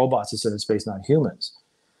afford robots to send in space, not humans.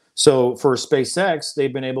 So for SpaceX,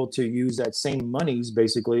 they've been able to use that same monies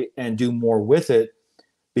basically and do more with it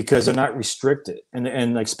because they're not restricted.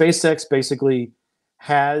 And like SpaceX basically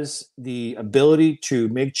has the ability to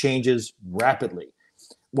make changes rapidly.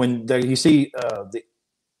 When you see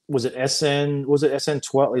was it SN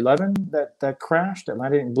 11 that crashed, that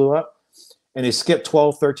landed and blew up, and they skipped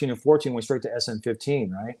 12, 13, and 14, went straight to SN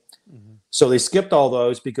 15, right? Mm-hmm. So they skipped all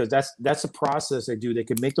those because that's a process they do. They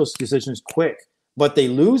can make those decisions quick, but they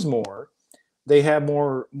lose more. They have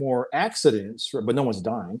more accidents, but no one's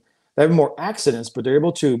dying. They have more accidents, but they're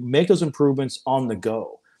able to make those improvements on the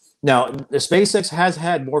go. Now, the SpaceX has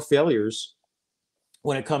had more failures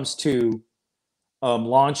when it comes to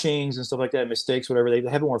launchings and stuff like that, mistakes, whatever. They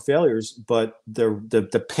have more failures, but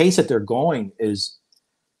the pace that they're going is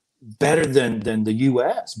better than the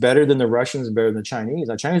U.S., better than the Russians, better than the Chinese.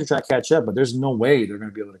 Now, Chinese are trying to catch up, but there's no way they're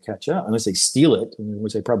going to be able to catch up unless they steal it,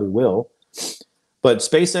 which they probably will. But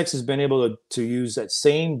SpaceX has been able to use that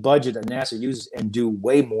same budget that NASA uses and do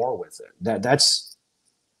way more with it. That's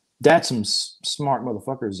some smart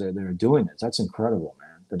motherfuckers that are doing this. That's incredible,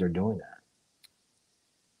 man, that they're doing that.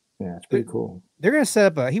 Yeah, it's pretty cool. They're going to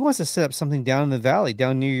set up he wants to set up something down in the valley,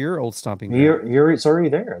 down near your old stomping ground. It's already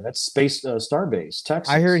there. That's Space Starbase,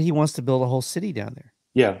 Texas. I heard he wants to build a whole city down there.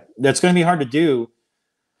 Yeah, that's going to be hard to do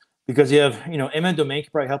because you have, Emma Domain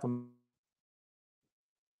can probably help him.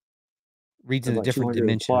 Reads in a different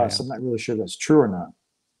dimension. Plus. I'm not really sure that's true or not.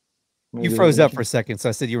 Maybe you froze up for a second, so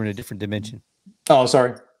I said you were in a different dimension. Oh,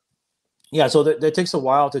 sorry. Yeah, so that takes a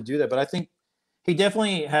while to do that, but I think he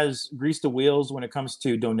definitely has greased the wheels when it comes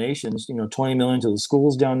to donations. $20 million to the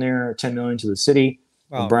schools down there, $10 million to the city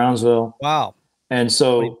of Brownsville. Wow. And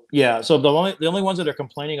so, so the only ones that are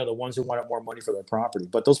complaining are the ones who wanted more money for their property.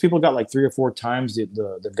 But those people got like 3 or 4 times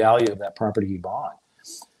the value of that property he bought.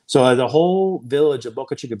 So the whole village of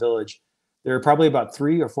Boca Chica Village, there are probably about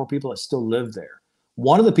 3 or 4 people that still live there.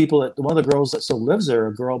 One of the girls that still lives there,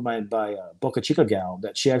 a girl by Boca Chica gal,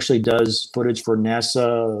 that she actually does footage for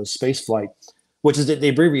NASA space flight, which is the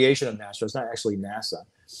abbreviation of NASA. It's not actually NASA,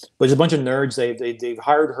 but it's a bunch of nerds. They've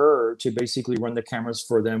hired her to basically run the cameras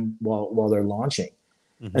for them while they're launching.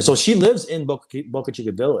 Mm-hmm. And so she lives in Boca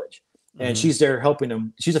Chica Village, and she's there helping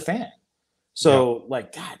them. She's a fan. So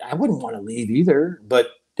God, I wouldn't want to leave either. But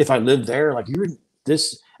if I lived there,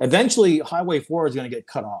 eventually Highway 4 is going to get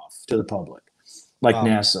cut off to the public,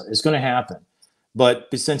 NASA. It's going to happen. But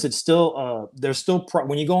since it's still, there's still,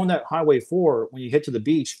 when you go on that Highway 4, when you hit to the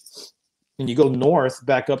beach, and you go north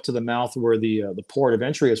back up to the mouth where the port of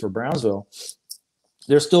entry is for Brownsville,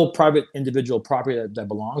 there's still private individual property that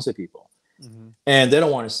belongs to people. Mm-hmm. And they don't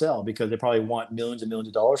want to sell because they probably want millions and millions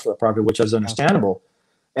of dollars for that property, which is understandable.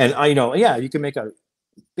 And you can make a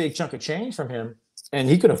big chunk of change from him and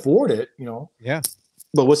he can afford it, Yeah.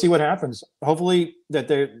 But we'll see what happens. Hopefully that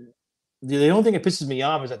the only thing that pisses me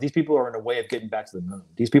off is that these people are in a way of getting back to the moon.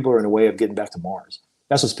 These people are in a way of getting back to Mars.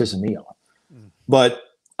 That's what's pissing me off. Mm. But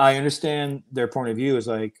I understand their point of view is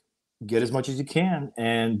like, get as much as you can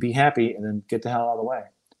and be happy, and then get the hell out of the way.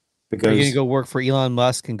 Because are you gonna go work for Elon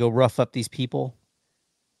Musk and go rough up these people?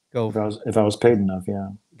 Go if I was paid enough, yeah.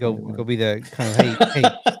 Go be the kind of hey,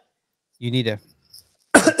 you need to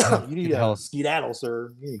you need to skedaddle,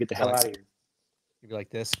 sir. You need to get the hell out of here. You'd be like,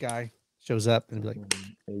 this guy shows up and be like,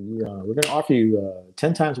 hey, we're gonna offer you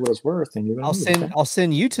 10 times what it's worth, and you're gonna I'll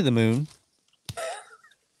send you to the moon.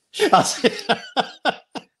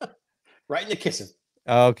 Right in the kissing.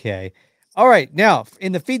 Okay. All right. Now,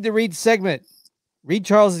 in the Feed the Reed segment, Reed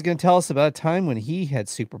Charles is going to tell us about a time when he had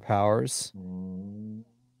superpowers.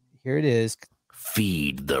 Here it is.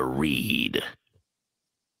 Feed the Reed.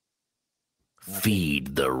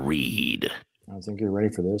 Feed the Reed. I don't think you're ready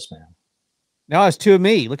for this, man. Now it's two of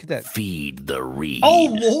me. Look at that. Feed the Reed.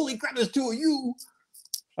 Oh, holy crap, there's two of you.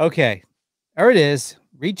 Okay. There it is.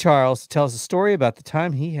 Reed Charles tells a story about the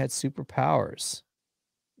time he had superpowers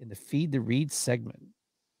in the Feed the Reed segment.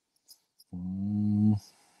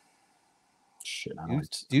 Shit,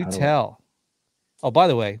 do tell. Oh, by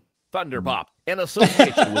the way, Thunderpop in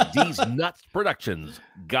association with D's Nuts Productions.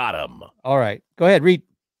 Got him. All right. Go ahead, Reed.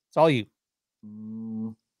 It's all you.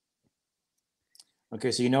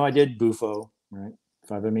 Okay, so I did Bufo, right?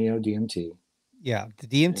 5-MeO DMT. Yeah, the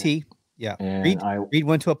DMT. Yeah. And Reed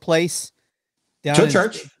went to a place down to a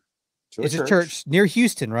church. It's a church near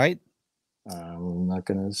Houston, right? I'm not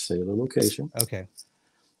going to say the location. Okay.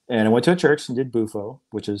 And I went to a church and did Bufo,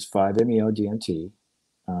 which is 5-MeO DMT.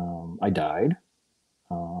 I died.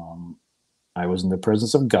 I was in the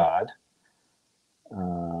presence of God.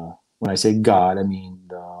 When I say God, I mean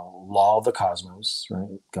the law of the cosmos,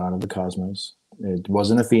 right? God of the cosmos. It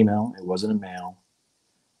wasn't a female. It wasn't a male.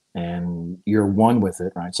 And you're one with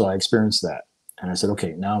it, right? So I experienced that. And I said,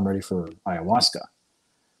 okay, now I'm ready for ayahuasca.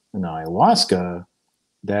 And now ayahuasca,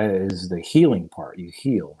 that is the healing part. You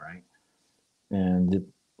heal, right?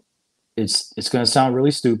 And it's going to sound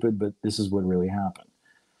really stupid, but this is what really happened.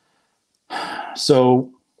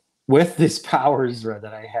 So with these powers that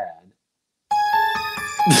I had,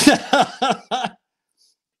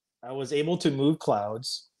 I was able to move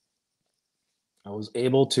clouds. I was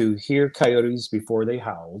able to hear coyotes before they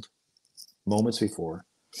howled, moments before.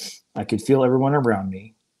 I could feel everyone around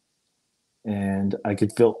me, and I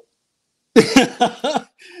could feel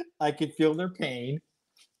I could feel their pain,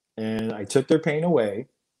 and I took their pain away,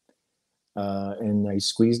 and I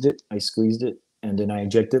squeezed it, and then I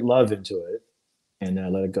injected love into it, and then I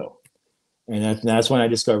let it go. And that's when I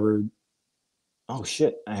discovered, oh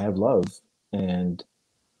shit, I have love. And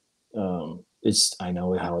I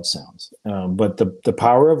know how it sounds, but the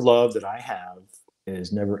power of love that I have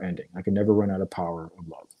is never ending. I can never run out of power of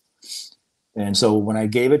love. And so when I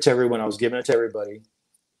gave it to everyone, I was giving it to everybody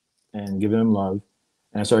and giving them love.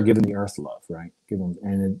 And I started giving the earth love, right?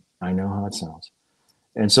 I know how it sounds.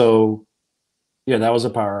 And so, yeah, that was a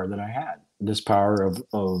power that I had, this power of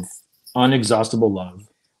unexhaustible love.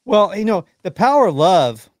 Well, the power of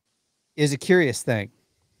love is a curious thing.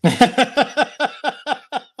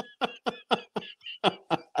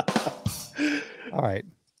 All right.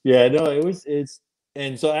 Yeah, no,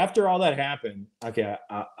 and so after all that happened, okay,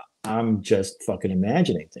 I'm just fucking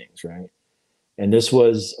imagining things, right? And this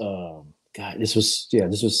was, this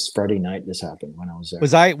was Friday night. This happened when I was there.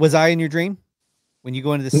 Was I in your dream when you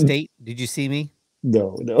go into the state? Did you see me?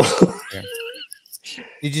 No. Yeah.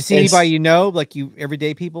 Did you see anybody like you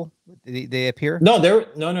everyday people? They appear? No,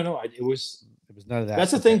 no. It was none of that.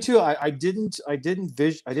 That's the thing too. I didn't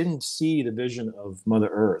see the vision of Mother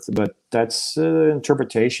Earth, but that's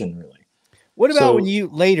interpretation, really. What about when you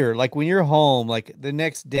later, like when you're home, like the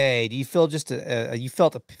next day, do you feel you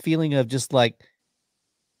felt a feeling of just like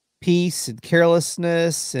peace and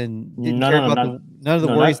carelessness and didn't care about none of the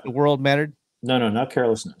worries of the world mattered? No, not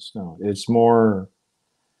carelessness. No, it's more.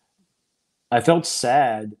 I felt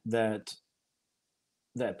sad that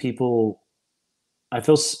people. I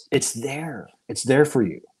feel it's there. It's there for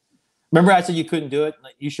you. Remember, I said you couldn't do it.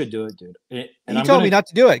 Like, you should do it, dude. And you told me not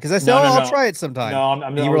to do it because I said, I'll try it sometime.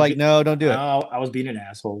 No, you were like, no, don't do it. No, I was being an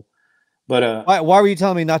asshole. But why were you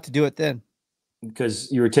telling me not to do it then?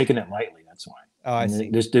 Because you were taking it lightly. That's why. Oh, I see.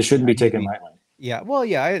 This shouldn't be taken lightly. Yeah. Well,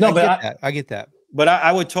 yeah. I get that. But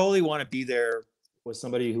I would totally want to be there with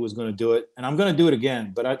somebody who was going to do it, and I'm going to do it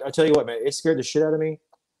again. But I tell you what, man, it scared the shit out of me.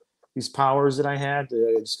 These powers that I had,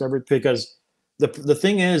 that I discovered, because the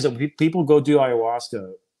thing is that people go do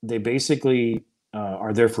ayahuasca. They basically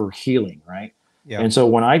are there for healing, right? Yeah. And so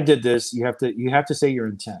when I did this, you have to say your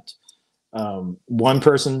intent. One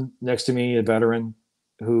person next to me, a veteran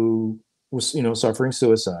who was suffering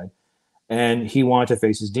suicide, and he wanted to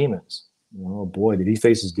face his demons. Oh boy, did he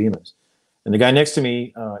face his demons! And the guy next to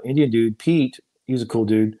me, Indian dude, Pete, he was a cool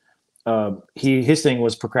dude. His thing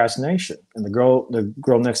was procrastination, and the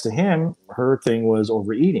girl next to him, her thing was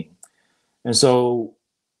overeating. And so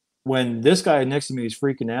when this guy next to me is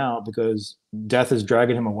freaking out because death is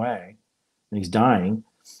dragging him away and he's dying,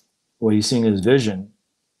 well, he's seeing his vision,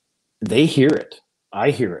 they hear it. I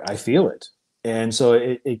hear it. I feel it. And so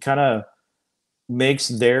it kind of makes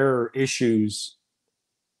their issues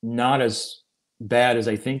not as bad as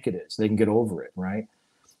I think it is. They can get over it, right?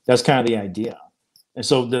 That's kind of the idea. And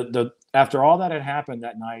so the after all that had happened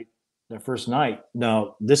that night, that first night,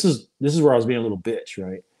 now this is where I was being a little bitch,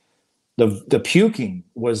 right? The puking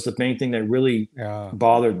was the main thing that really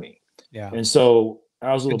bothered me. Yeah. And so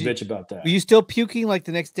I was a little bitch about that. Were you still puking like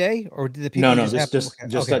the next day, or did the puking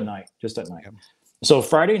just that night? Just that night. Okay. So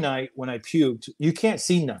Friday night when I puked, you can't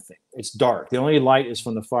see nothing. It's dark. The only light is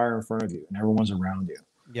from the fire in front of you, and everyone's around you.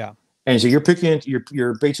 Yeah. And so you're puking.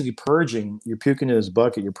 You're basically purging. You're puking in this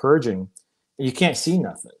bucket. You're purging, and you can't see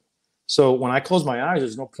nothing. So when I close my eyes,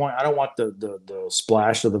 there's no point. I don't want the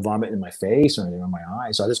splash of the vomit in my face or anything on my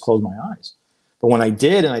eyes. So I just closed my eyes. But when I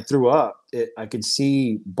did and I threw up, I could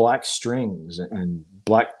see black strings and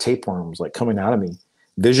black tapeworms like coming out of me.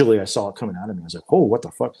 Visually, I saw it coming out of me. I was like, "Oh, what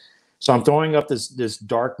the fuck?" So I'm throwing up this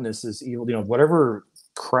darkness, this evil, whatever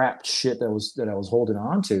crap shit that I was holding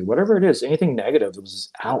on to, whatever it is, anything negative, it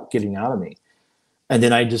was getting out of me. And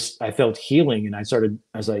then I felt healing, and I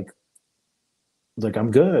was like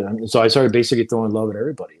I'm good. So I started basically throwing love at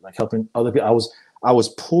everybody, like helping other people. I was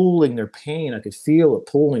pulling their pain. I could feel it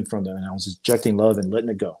pulling from them, and I was injecting love and letting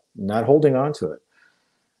it go, not holding on to it.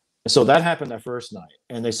 And so that happened that first night.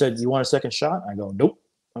 And they said, "You want a second shot?" I go, "Nope,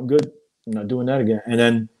 I'm good. I'm not doing that again." And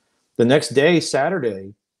then the next day,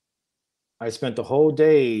 Saturday, I spent the whole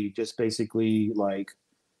day just basically like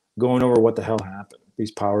going over what the hell happened,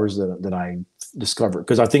 these powers that I discovered.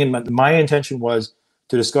 Because I think my intention was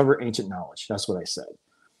to discover ancient knowledge. That's what I said.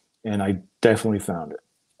 And I definitely found it.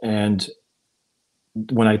 And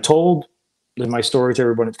when I told my story to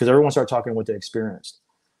everybody, because everyone started talking what they experienced.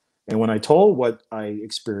 And when I told what I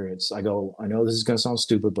experienced, I go, "I know this is going to sound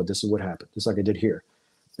stupid, but this is what happened," just like I did here.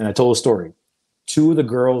 And I told a story. 2 of the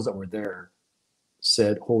girls that were there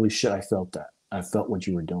said, "Holy shit, I felt that. I felt what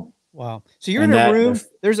you were doing." Wow. So you're in a room.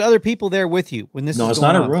 There's other people there with you when this. No, it's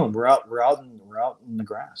not a room. We're out in the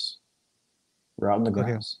grass. We're out in the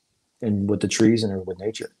grass and with the trees and with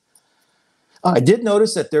nature. I did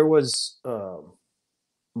notice that there was a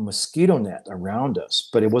mosquito net around us,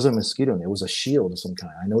 but it wasn't a mosquito net. It was a shield of some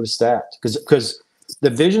kind. I noticed that because the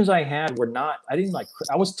visions I had were not.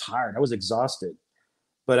 I was tired. I was exhausted.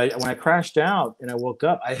 But when I crashed out and I woke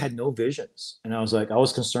up, I had no visions. And I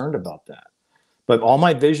was concerned about that. But all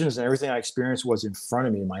my visions and everything I experienced was in front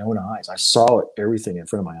of me in my own eyes. I saw it, everything in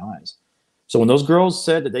front of my eyes. So when those girls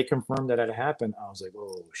said that they confirmed that it happened, I was like,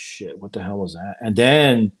 "Oh shit, what the hell was that?" And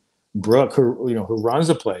then Brooke, who runs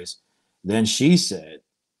the place, then she said,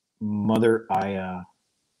 "Mother, I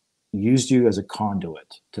used you as a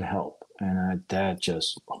conduit to help." And that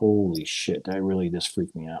just, holy shit, that really just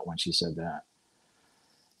freaked me out when she said that.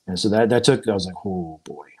 And so I was like, "Oh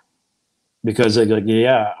boy," because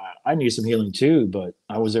I need some healing too, but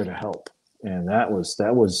I was there to help. And that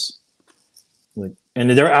was like, and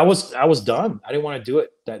there I was done. I didn't want to do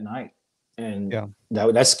it that night. And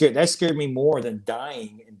that scared me more than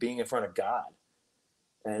dying and being in front of God.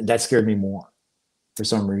 And that scared me more for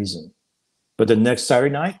some reason. But the next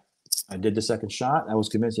Saturday night, I did the second shot. I was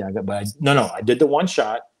convinced, I did the one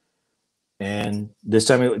shot. And this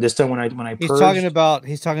time when I purged,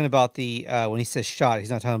 he's talking about the when he says shot, he's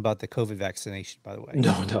not talking about the COVID vaccination, by the way.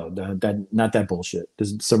 No, not that bullshit.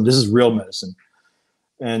 This is real medicine.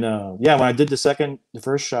 And when I did the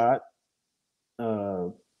first shot,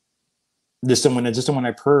 this time when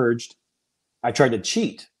I purged, I tried to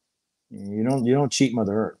cheat. You don't cheat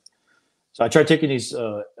Mother Earth. So I tried taking these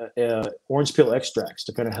orange peel extracts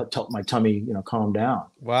to kind of help my tummy, calm down.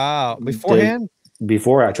 Wow! Beforehand.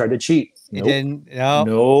 Before I tried to cheat. It didn't.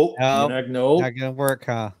 No. Not gonna work,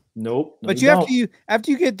 huh? Nope. But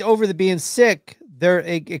after you get over the being sick,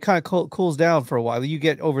 it kind of cools down for a while. You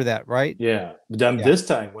get over that, right? Yeah. But then this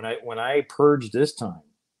time, when I purged this time,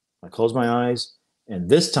 I closed my eyes, and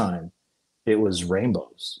this time, it was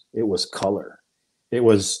rainbows. It was color.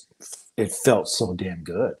 It felt so damn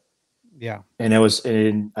good. Yeah. And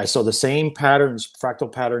I saw the same patterns,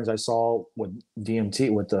 fractal patterns I saw with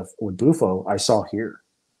DMT, with Bufo, I saw here.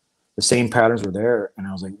 The same patterns were there. And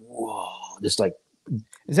I was like, whoa, just like,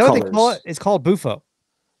 is that colors. What they call it? It's called Bufo.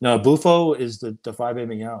 No, Bufo is the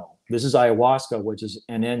 5-MeO. This is ayahuasca, which is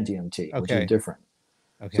NN DMT, which is different.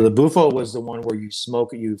 Okay. So the Bufo was the one where you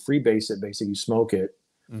smoke it, you freebase it, basically you smoke it.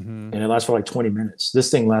 and it lasts for like 20 minutes. This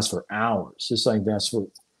thing lasts for hours. It's like that's for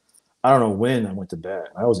I don't know when I went to bed.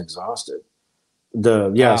 I was exhausted.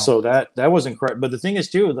 So that was incredible. But the thing is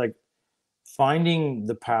too, like finding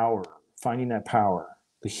that power,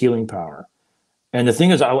 the healing power. And the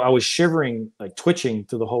thing is, I was shivering, like twitching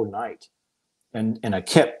through the whole night. And I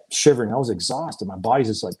kept shivering. I was exhausted. My body's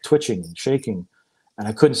just like twitching and shaking. And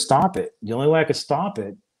I couldn't stop it. The only way I could stop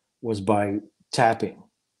it was by tapping,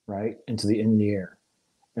 right, into the air.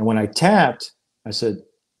 And when I tapped, I said,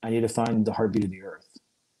 I need to find the heartbeat of the earth.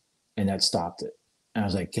 And that stopped it. And I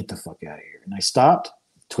was like, get the fuck out of here. And I stopped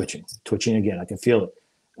twitching again. I could feel it.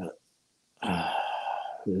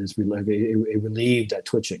 It relieved that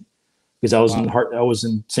twitching because I was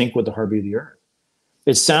in sync with the heartbeat of the earth.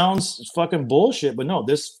 It sounds fucking bullshit, but no,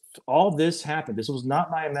 all this happened. This was not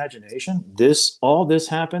my imagination. All this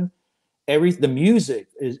happened. The music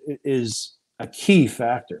is a key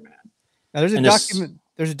factor, man. Now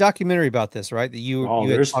there's a documentary about this, right? That you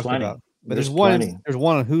had talked about. But there's one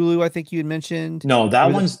on Hulu, I think you had mentioned. No,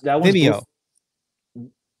 that one's Vimeo.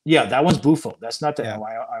 Yeah, that one's Bufo. That's not the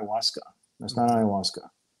ayahuasca. That's not ayahuasca.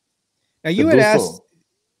 Now you had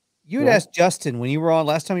asked Justin when you were on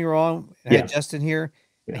last time you were on. I had Justin here,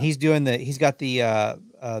 and he's got the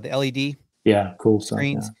LED. Yeah, cool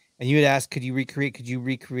screens. Stuff, and you had asked, could you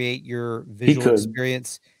recreate your visual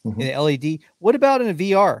experience in the LED? What about in a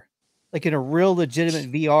VR? Like in a real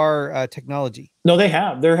legitimate VR technology? No,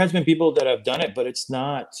 there has been people that have done it, but it's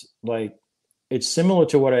not like, it's similar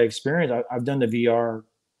to what I experienced. I've done the VR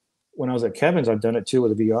when I was at Kevin's. I've done it too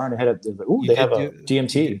with a VR, and they have a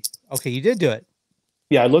DMT. Okay, you did do it.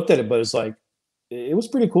 Yeah, I looked at it, but it's like, it was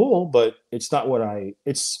pretty cool, but it's not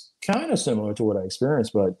it's kind of similar to what I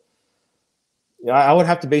experienced, but I would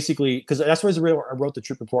have to basically, because that's why I wrote the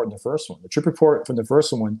trip report in the first one. The trip report from the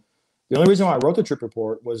first one, the only reason why I wrote the trip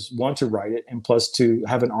report was one, to write it, and plus to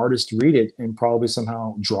have an artist read it and probably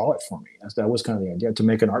somehow draw it for me. That was kind of the idea, to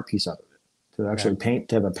make an art piece out of it, to actually paint,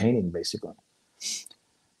 to have a painting basically.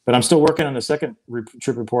 But I'm still working on the second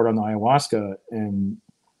trip report on the ayahuasca, and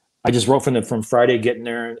I just wrote from Friday getting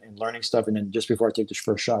there and learning stuff, and then just before I take the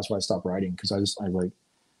first shot, that's why I stopped writing, because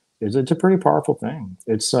it's a pretty powerful thing.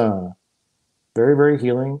 It's very, very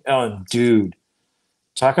healing. Oh, and dude,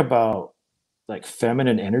 talk about like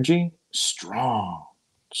feminine energy, strong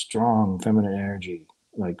feminine energy,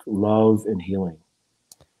 like love and healing.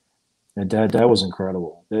 And that was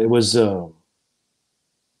incredible. It was the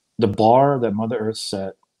bar that Mother Earth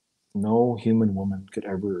set, no human woman could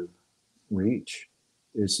ever reach.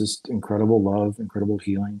 It's just incredible love, incredible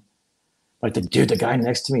healing. Like the guy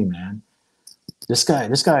next to me, man. This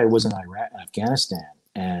guy was in Afghanistan,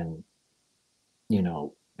 and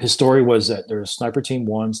his story was that there's Sniper Team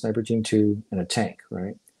 1, Sniper Team 2, and a tank,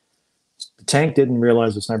 right? The tank didn't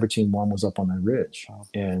realize that Sniper Team 1 was up on the ridge,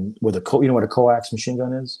 and with you know what a coax machine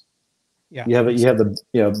gun is? Yeah. You have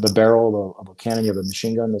the barrel of a cannon. You have a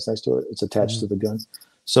machine gun that's next to it. It's attached to the gun.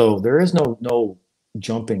 So there is no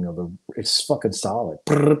jumping of it's fucking solid.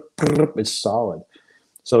 It's solid.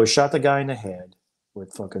 So it shot the guy in the head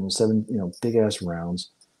with fucking 7, big ass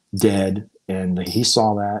rounds, dead. And he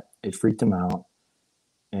saw that. It freaked him out,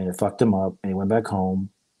 and it fucked him up. And he went back home.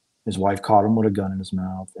 His wife caught him with a gun in his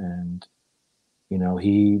mouth, and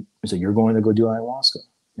he said, "You're going to go do ayahuasca,"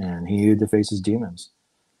 and he had to face his demons.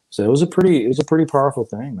 So it was a pretty powerful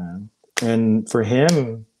thing, man. And for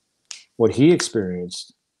him, what he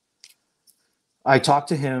experienced, I talked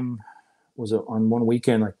to him, on one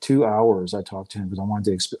weekend, like 2 hours. I talked to him because I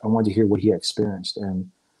wanted to hear what he experienced.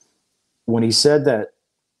 And when he said that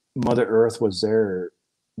Mother Earth was there,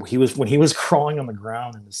 when he was crawling on the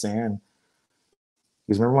ground in the sand.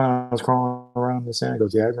 He goes, "Remember when I was crawling around in the sand?" He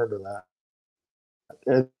goes, "Yeah, I remember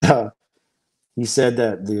that." And, he said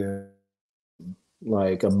that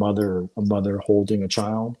like a mother holding a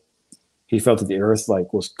child, he felt that the earth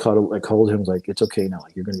was hold him, like, "It's okay now,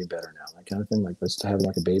 like you're gonna be better now," that kind of thing, like let's have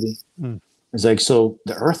like a baby. It's like, so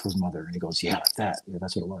the earth was mother, and he goes, "Yeah, like that. Yeah,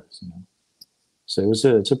 that's what it was." So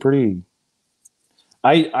it's a pretty.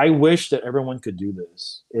 I wish that everyone could do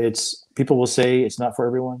this. People will say it's not for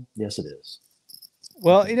everyone. Yes, it is.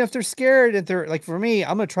 Well, if they're scared, if they're like, for me,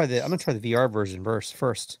 I'm gonna try the VR version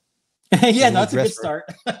first. Yeah, that's a good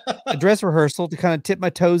start. A dress rehearsal to kind of tip my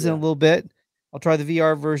toes in a little bit. I'll try the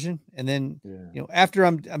VR version, and then after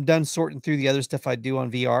I'm done sorting through the other stuff I do on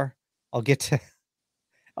VR, I'll get to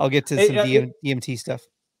some DMT stuff.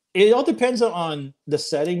 It all depends on the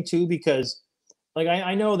setting too, because like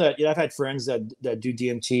I know that I've had friends that do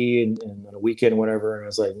DMT and on a weekend or whatever, and I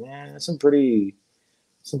was like, man, that's some pretty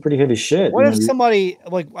heavy shit. What if somebody,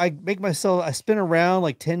 like, I spin around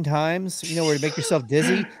like 10 times, where to make yourself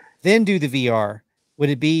dizzy, then do the VR Would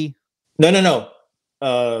it be? No.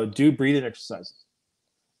 Do breathing exercises.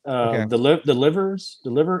 Okay. The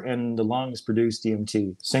liver and the lungs produce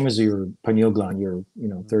DMT, same as your pineal gland, your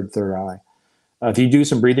third eye. If you do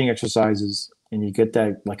some breathing exercises and you get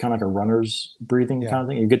that like kind of like a runner's breathing kind of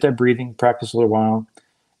thing, you get that breathing, practice a little while,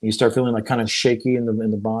 and you start feeling like kind of shaky in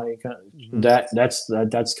the body. That's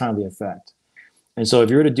kind of the effect. And so if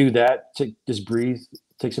you were to do that, just breathe,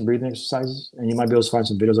 take some breathing exercises, and you might be able to find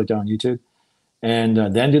some videos like that on YouTube. And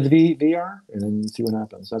then do the VR, and then see what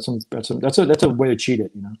happens. That's a way to cheat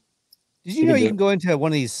it, Did you know you can go into one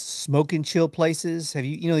of these smoke and chill places? Have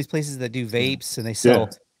you know these places that do vapes and they sell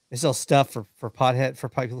stuff for pothead for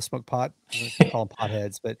people who smoke pot. I call them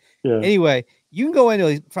potheads, but anyway, you can go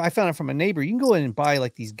into. I found it from a neighbor. You can go in and buy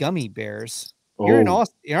like these gummy bears here in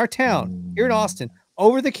Austin, in our town, here in Austin,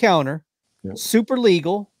 over the counter, super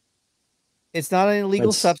legal. It's not an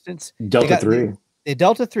illegal substance. Delta 3. The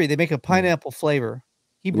Delta 3, they make a pineapple flavor.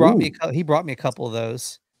 He brought me a couple of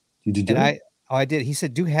those. Did you do it? I did. He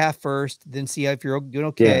said do half first, then see if you're doing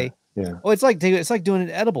okay. Yeah. Oh, it's like doing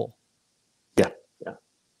an edible. Yeah.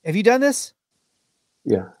 Have you done this?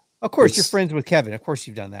 Yeah. Of course, you're friends with Kevin. Of course,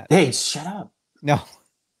 you've done that. Hey, shut up. No.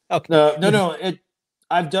 Okay. No.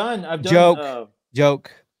 I've done.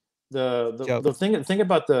 Joke. The thing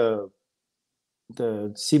about the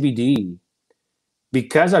CBD.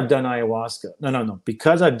 Because I've done ayahuasca, no.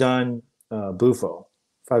 Because I've done Bufo,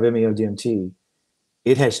 5-MeO-DMT,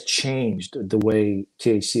 it has changed the way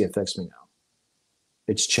THC affects me now.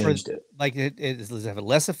 It's changed it. Like does it have a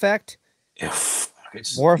less effect?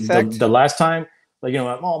 It's more effect. The last time, like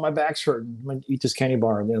my back's hurting. I'm gonna eat this candy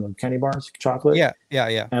bar. Candy bars, chocolate. Yeah.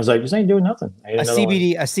 And I was like, this ain't doing nothing. A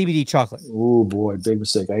CBD chocolate. Oh boy, big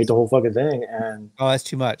mistake. I ate the whole fucking thing, and that's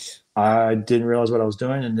too much. I didn't realize what I was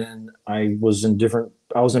doing, and then I was in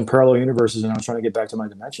parallel universes, and I was trying to get back to my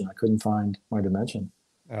dimension. I couldn't find my dimension.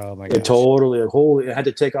 Oh my god! It totally I had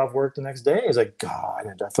to take off work the next day. I was like, God,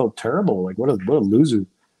 I felt terrible. Like what a loser.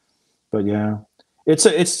 But yeah, it's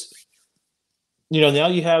now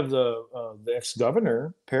you have the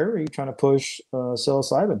ex-governor Perry trying to push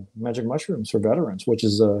psilocybin, magic mushrooms for veterans, which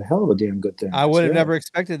is a hell of a damn good thing. I would have never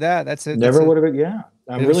expected that. That's it. Never would have. Yeah,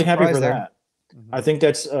 I'm really happy for that. Mm-hmm. I think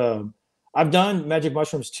that's. I've done magic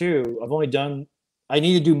mushrooms too. I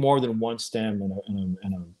need to do more than one stem in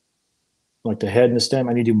a like the head and the stem.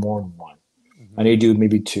 I need to do more than one. Mm-hmm. I need to do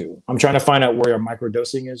maybe two. I'm trying to find out where our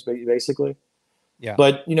microdosing is basically. Yeah.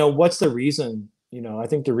 But what's the reason? I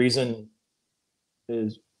think the reason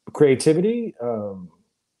is creativity,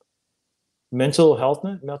 mental health.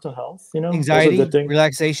 Anxiety,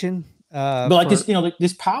 relaxation. But like this,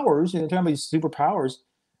 these powers. Talking about these superpowers.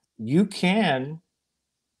 You can,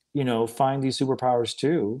 find these superpowers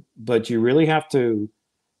too, but you really have to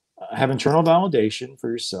have internal validation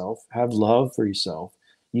for yourself, have love for yourself.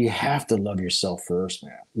 You have to love yourself first,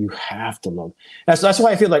 man. You have to love. That's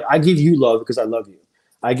why I feel like I give you love because I love you.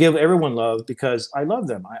 I give everyone love because I love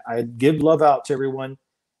them. I give love out to everyone,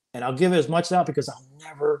 and I'll give as much out because I'll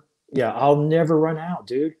never run out,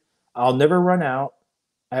 dude. I'll never run out.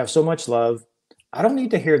 I have so much love. I don't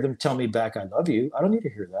need to hear them tell me back I love you. I don't need to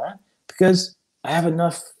hear that because I have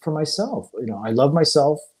enough for myself. I love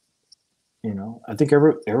myself. I think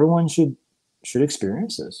everyone should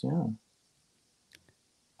experience this. Yeah.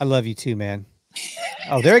 I love you too, man.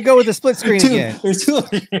 Oh, there I go with the split screen again. There's two.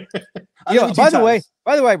 By the way,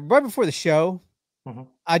 right before the show,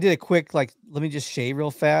 I did a quick let me just shave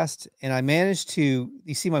real fast, and I managed to.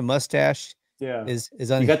 You see my mustache? Yeah. Is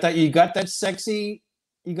you got that sexy.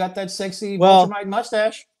 You got that sexy Ultramite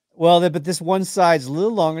mustache. Well, but this one side's a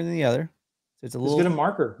little longer than the other. So it's a little. Let's get a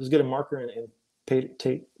marker. Let's get a marker and paint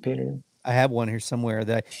it in. I have one here somewhere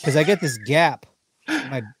because I get this gap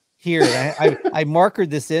here. I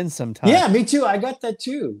markered this in sometime. Yeah, me too. I got that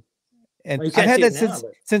too. And I've had that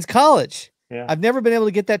since college. Yeah. I've never been able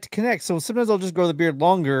to get that to connect. So sometimes I'll just grow the beard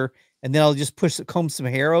longer, and then I'll just comb some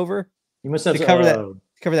hair over. You must have to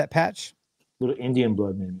cover that patch. Little Indian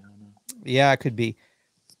blood, maybe. I don't know. Yeah, it could be.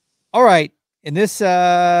 All right. In this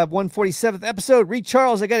 147th episode, Reed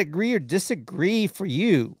Charles, I got to agree or disagree for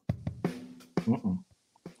you.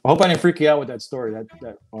 I hope I didn't freak you out with that story.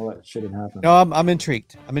 That all that shit had happened. No, I'm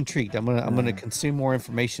intrigued. I'm gonna consume more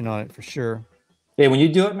information on it for sure. Hey, when you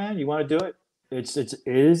do it, man, you want to do it. It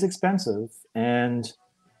is expensive, and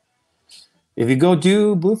if you go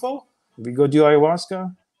do Bufo, if you go do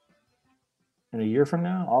ayahuasca, in a year from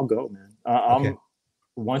now, I'll go, man. Okay.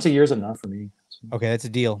 Once a year is enough for me. Okay, that's a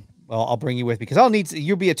deal. Well, I'll bring you with me because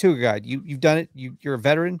you'll be a tour guide. You've done it. You're a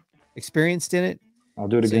veteran, experienced in it. I'll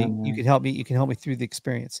do it again. You can help me. You can help me through the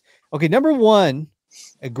experience. Okay, number one,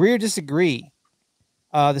 agree or disagree.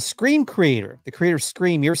 The Scream creator, the creator of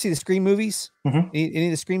Scream. You ever see the Scream movies? Any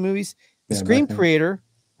of the Scream movies? The Scream creator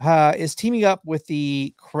is teaming up with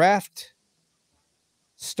the Craft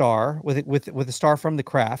star, with a star from the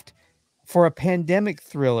Craft, for a pandemic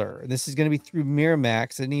thriller. This is going to be through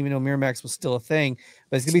Miramax. I didn't even know Miramax was still a thing,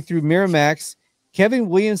 but it's going to be through Miramax. Kevin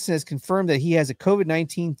Williamson has confirmed that he has a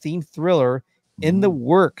COVID-19 themed thriller in the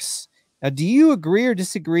works. Now, do you agree or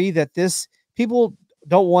disagree that people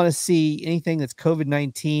don't want to see anything that's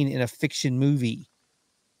COVID-19 in a fiction movie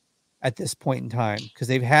at this point in time, because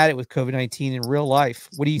they've had it with COVID-19 in real life?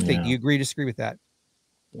 What do you think? Do you agree or disagree with that?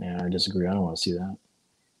 Yeah, I disagree. I don't want to see that.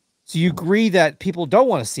 So you agree that people don't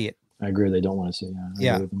want to see it? I agree. They don't want to see it.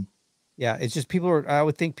 Yeah. Yeah. It's just I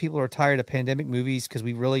would think people are tired of pandemic movies because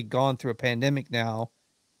we've really gone through a pandemic now,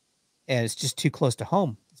 and it's just too close to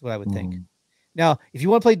home. That's what I would think. Now, if you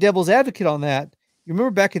want to play devil's advocate on that, you remember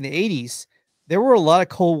back in the 80s, there were a lot of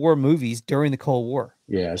Cold War movies during the Cold War.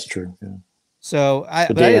 Yeah, that's true. Yeah. So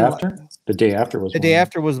the day after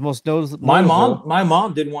was the most noticeable. My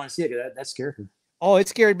mom didn't want to see it. That scared her. Oh, it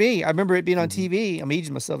scared me. I remember it being on TV. I'm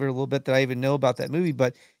aging myself here a little bit that I even know about that movie,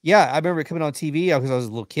 but yeah, I remember it coming on TV because I was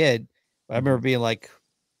a little kid. But I remember being like,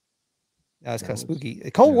 that was kind of spooky.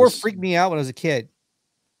 The Cold War freaked me out when I was a kid.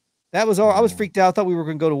 That was all. I was freaked out. I thought we were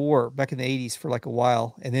going to go to war back in the 80s for like a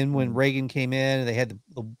while. And then when Reagan came in and they had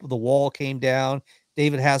the wall came down,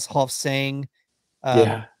 David Hasselhoff sang.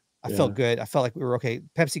 I felt good. I felt like we were okay.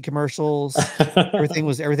 Pepsi commercials. everything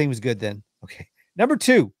was good then. Okay. Number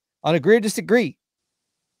 2 on Agree or Disagree.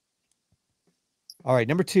 All right.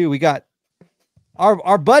 Number 2, we got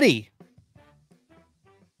our buddy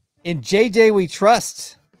in JJ We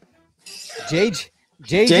Trust.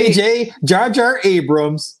 JJ Jar Jar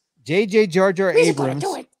Abrams. JJ Jar Jar Abrams.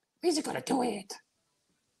 He's gonna do it.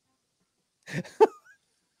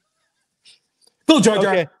 Go Jar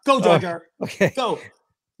Jar. Okay. Go Jar Jar. Okay. Go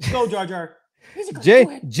Jar Jar.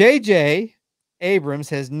 JJ Abrams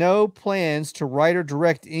has no plans to write or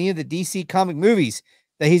direct any of the DC comic movies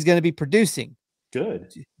that he's going to be producing.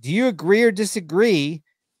 Good. Do you agree or disagree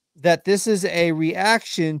that this is a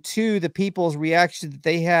reaction to the people's reaction that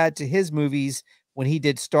they had to his movies when he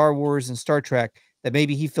did Star Wars and Star Trek, that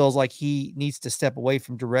maybe he feels like he needs to step away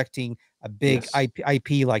from directing a big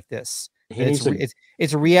IP like this?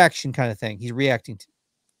 It's a reaction kind of thing. He's reacting to.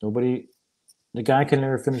 The guy can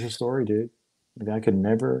never finish a story, dude. The guy could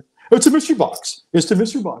never. It's a mystery box. It's the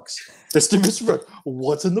mystery box. It's the mystery box.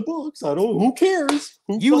 What's in the box? I don't. Who cares?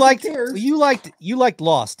 You liked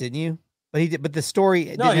Lost, didn't you? But the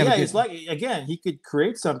story. No, yeah, it's like, again, he could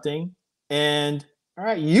create something, and all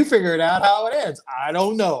right, you figure it out how it ends. I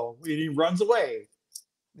don't know. And he runs away.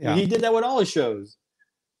 Yeah. He did that with all his shows.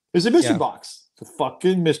 It's a mystery box. It's a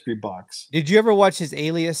fucking mystery box. Did you ever watch his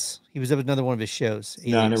Alias? He was up another one of his shows.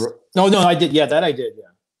 Alias. No, I did. Yeah, that I did. Yeah,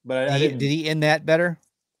 but I didn't. Did he end that better?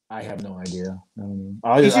 I have no idea. I don't know.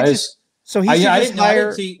 I didn't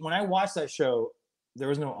see, when I watched that show, there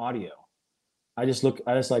was no audio. I just like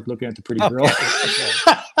looking at the pretty girl.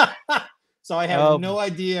 So I have no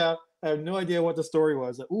idea. I have no idea what the story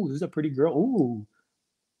was. Like, ooh, this is a pretty girl. Ooh,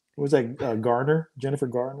 what was that? Jennifer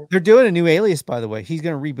Garner. They're doing a new Alias, by the way. He's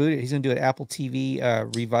going to reboot it. He's going to do an Apple TV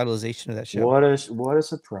revitalization of that show. What a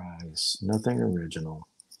surprise! Nothing original.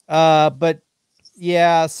 But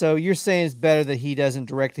yeah. So you're saying it's better that he doesn't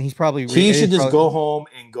direct, and he's probably he should just go home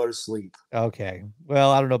and go to sleep. Okay.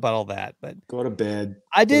 Well, I don't know about all that, but go to bed.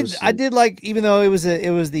 I did like, even though it was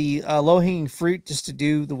the low hanging fruit, just to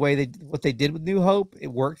do the way what they did with New Hope. It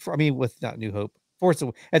worked for. I mean, with not New Hope.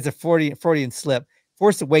 It's a Freudian slip.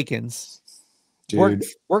 Force Awakens. Dude,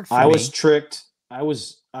 worked for I me. was tricked. I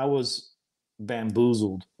was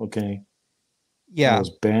bamboozled. Okay. Yeah. I was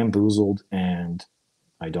bamboozled, and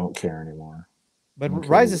I don't care anymore. But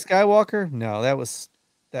Rise of Skywalker, no, that was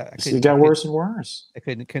that. It got worse and worse. I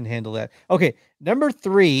couldn't handle that. Okay, number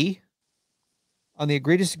 3 on the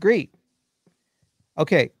Agree Disagree.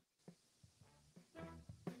 Okay.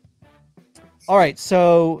 All right,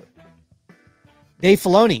 so Dave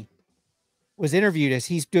Filoni was interviewed as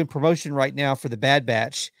he's doing promotion right now for the Bad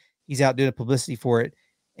Batch. He's out doing publicity for it.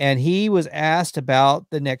 And he was asked about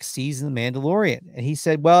the next season of The Mandalorian. And he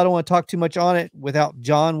said, well, I don't want to talk too much on it without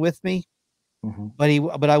John with me. Mm-hmm.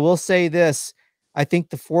 But I will say this. I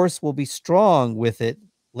think the Force will be strong with it.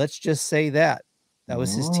 Let's just say that. That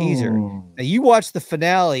was his teaser. Now, you watch the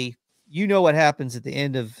finale. You know what happens at the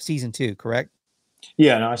end of season 2, correct?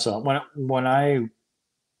 Yeah, no, I saw it.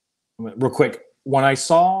 Real quick, when I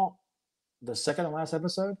saw the second and last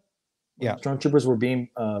episode, yeah, stormtroopers were being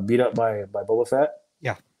beat up by Boba Fett.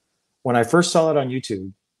 Yeah. When I first saw it on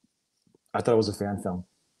YouTube, I thought it was a fan film.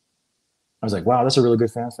 I was like, wow, that's a really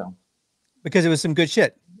good fan film. Because it was some good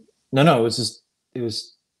shit. No, it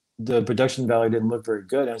was the production value didn't look very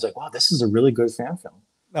good. I was like, wow, this is a really good fan film.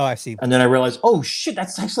 Oh, I see. And then I realized, oh shit,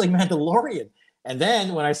 that's actually Mandalorian. And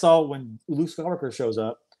then when Luke Skywalker shows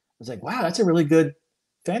up, I was like, wow, that's a really good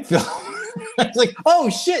fan film. I was like, oh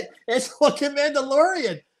shit, it's fucking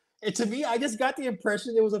Mandalorian. And to me, I just got the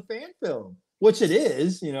impression it was a fan film, which it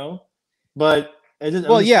is, But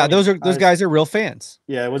those guys are real fans.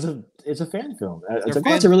 Yeah, it's a fan film. I was like,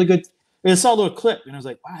 oh, it's a really good. And I saw a little clip, and I was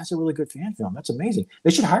like, wow, that's a really good fan film. That's amazing.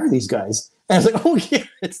 They should hire these guys. And I was like, oh yeah,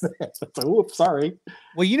 it's that. I was like, oops, sorry.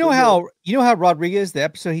 Well, you know how Rodriguez, the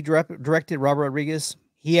episode he directed, Robert Rodriguez,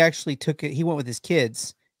 he actually took it. He went with his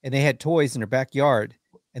kids, and they had toys in their backyard,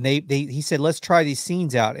 and he said, let's try these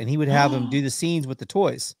scenes out, and he would have them do the scenes with the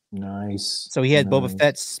toys. Nice. So he had Boba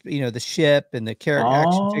Fett's, the ship and the character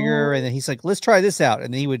action figure, and then he's like, let's try this out,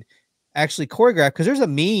 and then he would actually choreograph, because there's a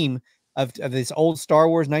meme of this old Star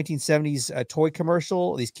Wars 1970s toy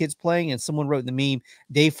commercial, these kids playing, and someone wrote in the meme,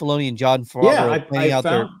 Dave Filoni and John Favreau playing out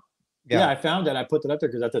there. Yeah, I found that. I put that up there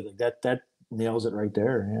because that nails it right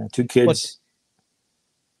there. Yeah, two kids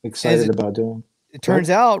excited about doing. It turns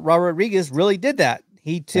out Robert Rodriguez really did that.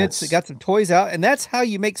 He got some toys out, and that's how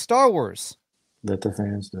you make Star Wars. Let the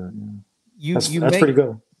fans do it. Yeah. That's pretty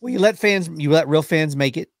good. Well, you let real fans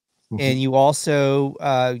make it. And you also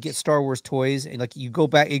get Star Wars toys, and like you go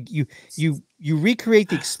back, you recreate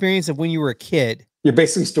the experience of when you were a kid. You're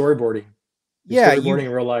basically storyboarding. Storyboarding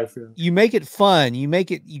in real life. Yeah. You make it fun. You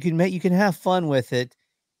can have fun with it.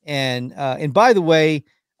 And by the way,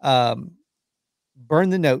 burn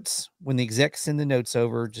the notes when the execs send the notes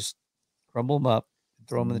over. Just crumble them up,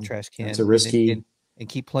 throw them in the trash can. It's a risky. And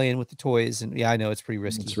keep playing with the toys. And yeah, I know it's pretty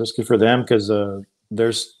risky. It's risky for them because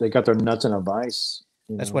they got their nuts in a vice.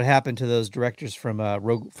 That's what happened to those directors from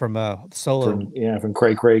Solo. From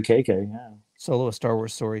Cray KK. Yeah, Solo, a Star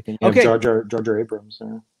Wars story. Okay, Jar Jar Abrams.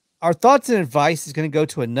 Yeah. Our thoughts and advice is going to go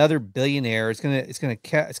to another billionaire. It's going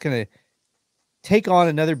to take on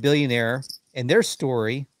another billionaire and their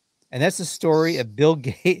story, and that's the story of Bill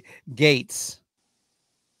Gates.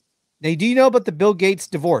 Now, do you know about the Bill Gates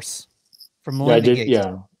divorce from Melinda Gates?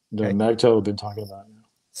 Yeah, the Magto have been talking about it.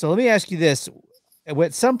 So let me ask you this.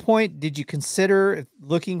 At some point, did you consider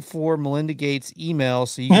looking for Melinda Gates' email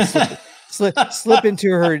so you could slip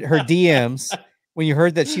into her DMs when you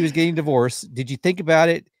heard that she was getting divorced? Did you think about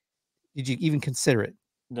it? Did you even consider it?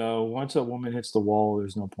 No. Once a woman hits the wall,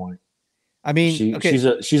 there's no point. I mean,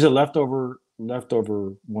 she's a leftover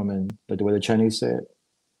woman, like the way the Chinese say it.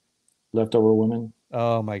 Leftover woman.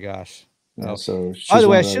 Oh my gosh. Yeah, so by the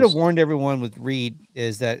way, I should have warned everyone with Reed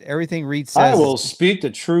is that everything Reed says. I will speak the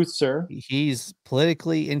truth, sir. He's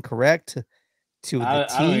politically incorrect to the T. I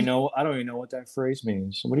don't even know what that phrase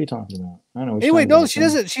means. What are you talking about? I don't know. Anyway, no, she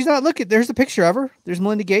doesn't. She's not looking. There's the picture of her. There's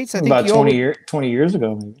Melinda Gates. I think about 20 years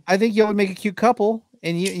ago, maybe. I think you would make a cute couple,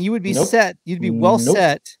 and you would be set. You'd be well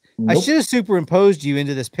set. Nope. I should have superimposed you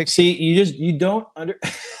into this picture. See, you don't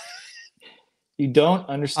understand.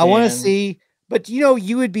 I want to see. But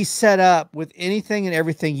you would be set up with anything and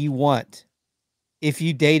everything you want if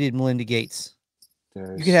you dated Melinda Gates.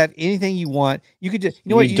 You could have anything you want. You could just,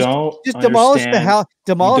 just demolish the house.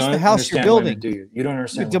 Demolish the house you're building. Women, you don't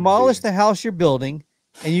understand. You demolish the house you're building,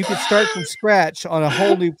 and you could start from scratch on a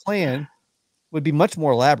whole new plan. Would be much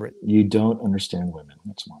more elaborate. You don't understand women.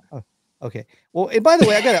 That's why. Oh, okay. Well, and by the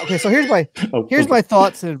way, I got it. Okay, so here's my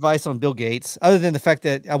thoughts and advice on Bill Gates. Other than the fact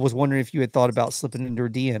that I was wondering if you had thought about slipping into her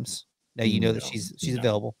DMs. Now you know that she's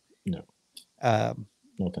available. No.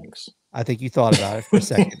 No thanks. I think you thought about it for a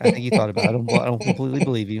second. I think you thought about it. I don't completely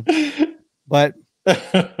believe you, but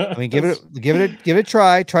I mean, give it a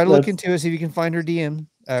try. Try to look into it. See if you can find her DM,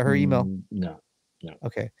 her email. No.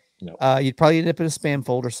 Okay. No. You'd probably end up in a spam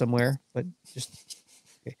folder somewhere, but just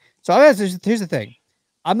okay. So here's the thing.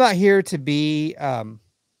 I'm not here to be. I'm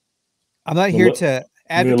not here to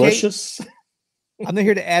advocate. Malicious. I'm not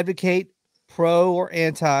here to advocate pro or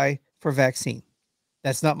anti for vaccine.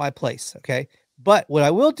 That's not my place. Okay. But what I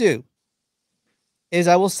will do is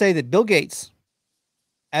I will say that Bill Gates,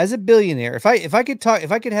 as a billionaire, if I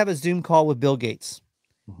could have a Zoom call with Bill Gates,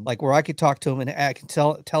 like where I could talk to him and I could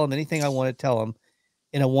tell him anything I want to tell him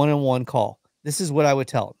in a one-on-one call, this is what I would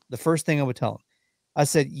tell him. The first thing I would tell him, I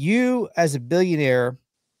said, you as a billionaire,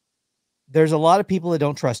 there's a lot of people that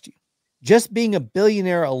don't trust you. Just being a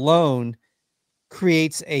billionaire alone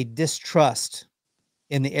creates a distrust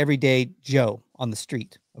in the everyday Joe on the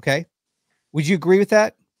street. Okay. Would you agree with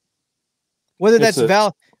that? Whether that's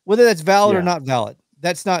valid or not valid,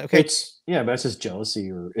 that's not okay. But that's just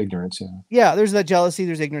jealousy or ignorance. Yeah. There's that jealousy.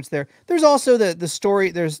 There's ignorance there. There's also the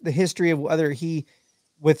story. There's the history of whether he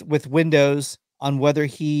with Windows, on whether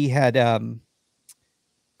he had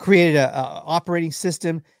created a operating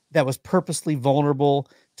system that was purposely vulnerable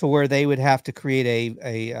to where they would have to create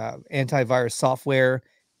a antivirus software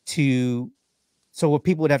so what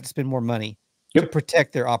people would have to spend more money to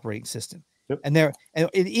protect their operating system. And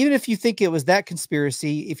even if you think it was that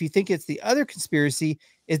conspiracy, if you think it's the other conspiracy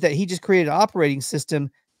is that he just created an operating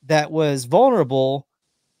system that was vulnerable,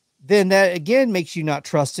 then that again makes you not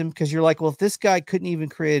trust him, because you're like, well, if this guy couldn't even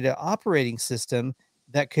create an operating system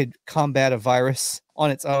that could combat a virus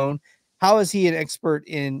on its own, how is he an expert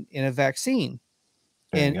in a vaccine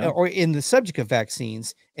or in the subject of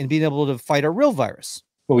vaccines and being able to fight a real virus?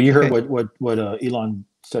 Well, you heard what Elon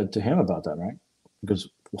said to him about that, right? Because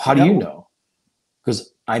how do you know?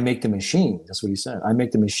 Because I make the machine. That's what he said. I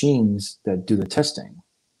make the machines that do the testing.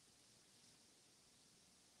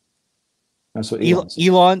 That's what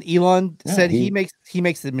Elon said. He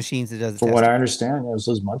makes the machines that does the testing. From what I understand, it was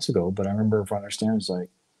those months ago, but I remember if I understand, it's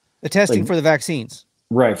like the testing for the vaccines.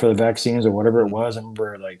 Right, for the vaccines or whatever it was. I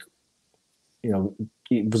remember, like,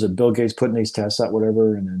 was it Bill Gates putting these tests out,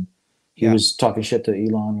 whatever, and then he was talking shit to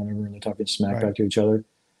Elon, whatever, and they're talking smack back to each other.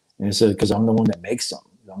 And he said, because I'm the one that makes them.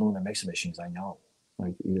 I'm the one that makes the machines. I know.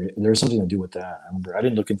 Like, there's something to do with that. I remember, I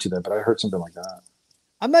didn't look into that, but I heard something like that.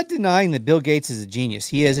 I'm not denying that Bill Gates is a genius.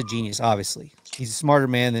 He is a genius, obviously. He's a smarter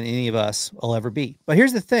man than any of us will ever be. But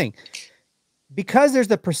here's the thing. Because there's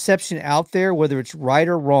the perception out there, whether it's right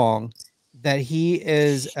or wrong, that he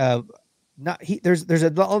is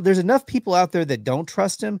there's enough people out there that don't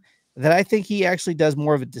trust him that I think he actually does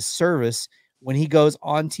more of a disservice when he goes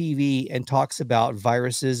on TV and talks about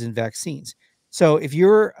viruses and vaccines. So if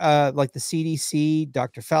you're like the CDC,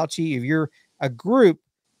 Dr. Fauci, if you're a group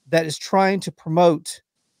that is trying to promote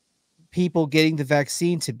people getting the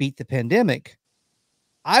vaccine to beat the pandemic,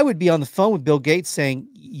 I would be on the phone with Bill Gates saying,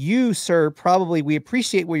 you, sir, probably, we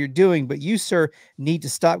appreciate what you're doing, but you, sir, need to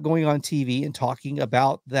stop going on TV and talking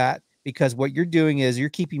about that, because what you're doing is you're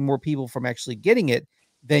keeping more people from actually getting it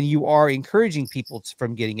than you are encouraging people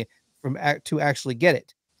from getting it, to actually get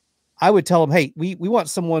it. I would tell them, hey, we want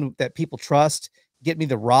someone that people trust. Get me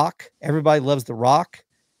The Rock. Everybody loves The Rock.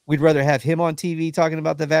 We'd rather have him on TV talking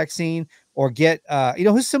about the vaccine, or get,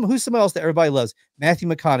 who's someone else that everybody loves? Matthew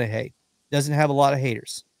McConaughey. Doesn't have a lot of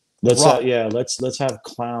haters. Let's have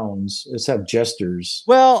clowns. Let's have jesters.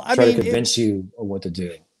 Well, I try mean, to convince you of what to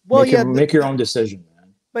do. Well, make your own decision,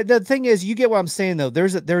 man. But the thing is, you get what I'm saying though.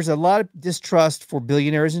 There's a lot of distrust for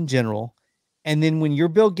billionaires in general, and then when you're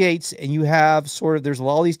Bill Gates and you have there's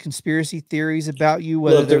all these conspiracy theories about you,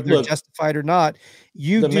 whether they're justified or not.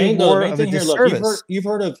 You do more of a disservice. You've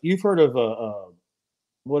heard of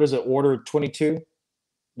what is it? Order 22.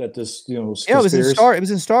 That this, it was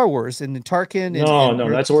in Star Wars and in Tarkin. No,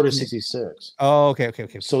 that's Order 66. Oh, okay.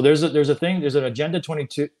 So there's an Agenda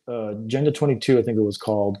 22, Agenda 22, I think it was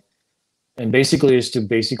called, and basically is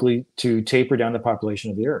to taper down the population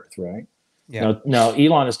of the Earth, right? Yeah. Now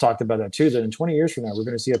Elon has talked about that too. That in 20 years from now, we're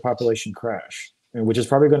going to see a population crash, which is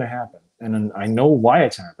probably going to happen, and I know why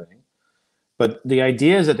it's happening. But the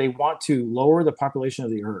idea is that they want to lower the population of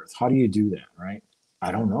the Earth. How do you do that, right?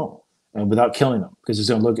 I don't know. And without killing them, because it's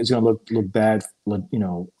going to look bad.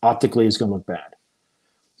 Optically, it's going to look bad.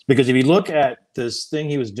 Because if you look at this thing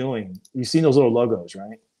he was doing, you've seen those little logos,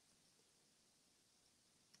 right?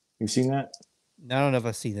 You've seen that? I don't know if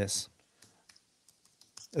I've seen this.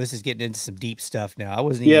 This is getting into some deep stuff now. I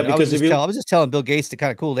was just telling Bill Gates to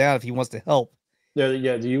kind of cool down if he wants to help.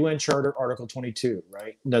 The UN Charter Article 22,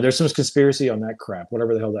 right? Now, there's some conspiracy on that crap,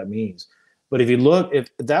 whatever the hell that means. But if you look, if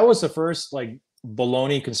that was the first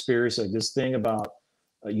baloney conspiracy, like this thing about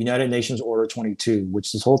United Nations Order 22,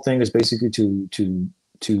 which this whole thing is basically to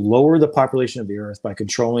lower the population of the Earth by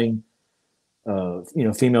controlling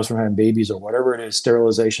females from having babies or whatever it is,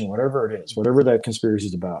 sterilization, whatever it is, whatever that conspiracy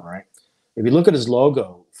is about, right? If you look at his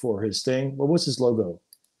logo for his thing, what was his logo?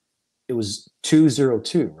 It was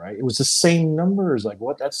 202, right? It was the same numbers. Like,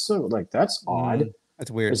 what? That's that's odd. That's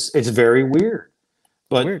weird. It's very weird.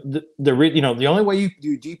 But the only way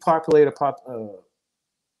you depopulate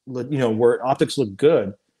where optics look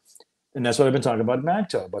good, and that's what I've been talking about in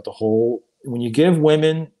Magto, about the whole, when you give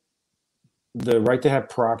women the right to have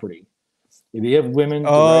property, if you have women,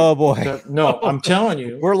 I'm telling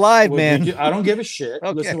you, we're live, man. I don't give a shit.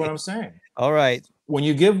 Okay. Listen to what I'm saying. All right. When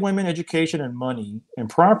you give women education and money and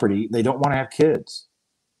property, they don't want to have kids,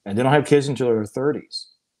 and they don't have kids until their 30s,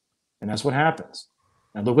 and that's what happens.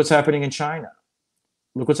 And look what's happening in China.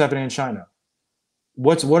 Look what's happening in China.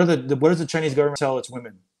 What does the Chinese government tell its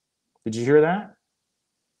women? Did you hear that?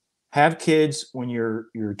 Have kids when you're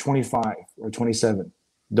 25 or 27.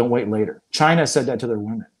 Don't wait later. China said that to their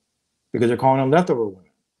women because they're calling them leftover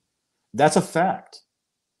women. That's a fact.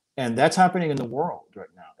 And that's happening in the world right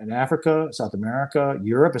now. In Africa, South America,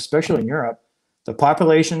 Europe, especially in Europe, the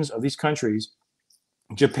populations of these countries,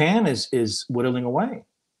 Japan is whittling away.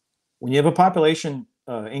 When you have a population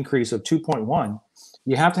increase of 2.1,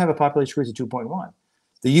 you have to have a population increase of 2.1.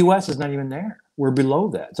 The U.S. is not even there. We're below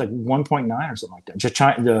that. It's like 1.9 or something like that. Just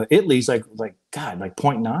China, Italy's like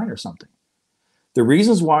 0.9 or something. The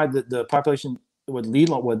reasons why the population,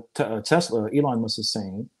 Tesla, Elon Musk is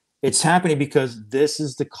saying, it's happening because this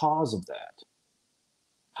is the cause of that.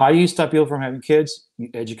 How do you stop people from having kids? You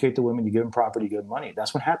educate the women, you give them property, you give them money.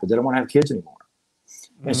 That's what happens. They don't want to have kids anymore.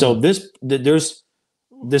 And so there's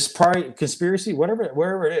this part conspiracy,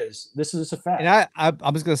 wherever it is, this is a fact. And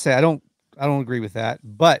I was going to say I don't agree with that,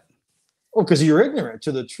 but because you're ignorant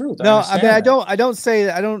to the truth. No, I mean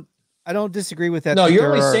I don't disagree with that. No, you're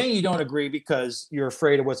only saying you don't agree because you're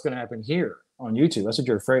afraid of what's going to happen here on YouTube. That's what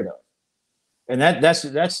you're afraid of, and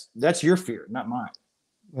that's your fear, not mine.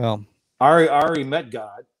 Well, I already met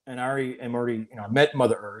God, and I already met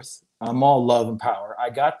Mother Earth. I'm all love and power.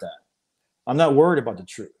 I got that. I'm not worried about the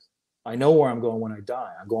truth. I know where I'm going when I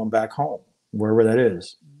die. I'm going back home, wherever that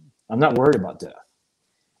is. I'm not worried about death.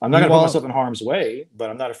 I'm not going to put myself in harm's way, but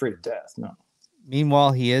I'm not afraid of death. No.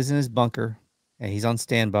 Meanwhile, he is in his bunker, and he's on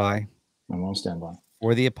standby. I'm on standby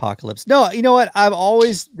for the apocalypse. No, you know what?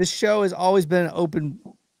 This show has always been an open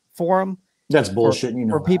forum. That's bullshit.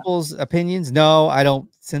 For people's opinions. No, I don't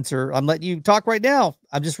censor. I'm letting you talk right now.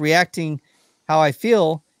 I'm just reacting how I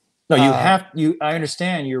feel. No, I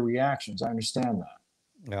understand your reactions. I understand that.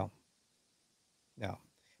 No.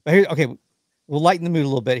 But here, okay, we'll lighten the mood a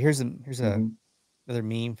little bit. Here's another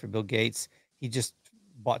meme for Bill Gates. He just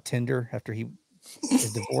bought Tinder after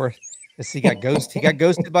his divorce. He got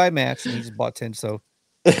ghosted by a match, and he just bought Tinder. So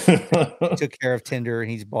he took care of Tinder, and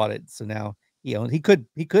he's bought it. So now he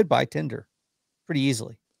could buy Tinder pretty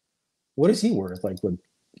easily. What is he worth? Like,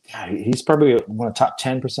 he's probably one of the top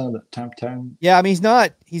 10% of the top 10. Yeah, I mean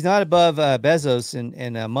he's not above Bezos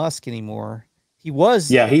and Musk anymore. He was.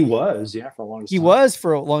 Yeah, he was. Yeah, for a long time. He was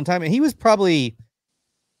for a long time, and he was probably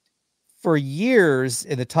for years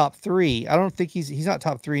in the top 3. I don't think he's not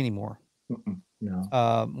top 3 anymore. No.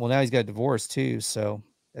 Well, now he's got a divorce too, so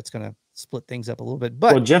that's gonna split things up a little bit.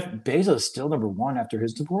 But Jeff Bezos is still number 1 after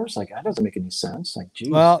his divorce. Like, that doesn't make any sense. Like, geez.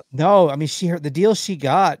 Well, no, I mean the deal she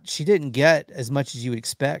got, she didn't get as much as you would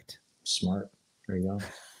expect. Smart. There you go.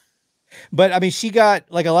 But I mean, she got,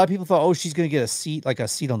 like, a lot of people thought, oh, she's gonna get a seat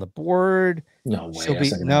on the board. No way.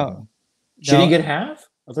 She didn't get half.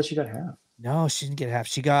 I thought she got half. No, she didn't get half.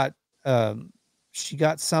 She got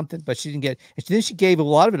something, but she didn't get. And then she gave a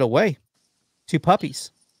lot of it away to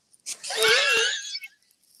puppies,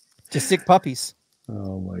 to sick puppies.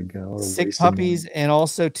 Oh my God! Sick puppies, and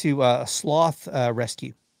also to sloth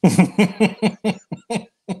rescue.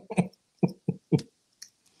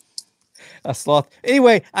 A sloth.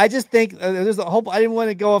 Anyway, I just think there's a whole. I didn't want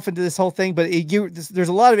to go off into this whole thing, but there's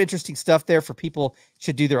a lot of interesting stuff there for people.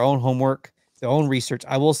 Should do their own homework, their own research.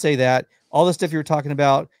 I will say that all the stuff you were talking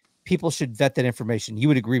about, people should vet that information. You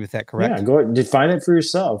would agree with that, correct? Yeah, go ahead, define it for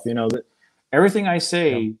yourself. That everything I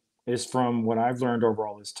say is from what I've learned over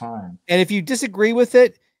all this time. And if you disagree with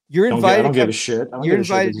it, you're invited. I don't give a shit. You're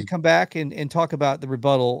invited to come back and talk about the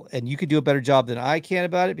rebuttal, and you could do a better job than I can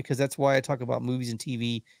about it, because that's why I talk about movies and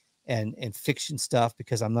TV and fiction stuff,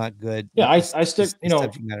 because I'm not good. Yeah, I stick.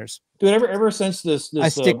 Subject matters. Dude, ever since this I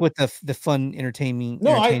stick with the fun, entertaining.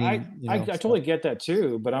 No, I totally get that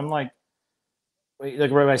too, but I'm like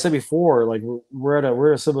I said before, like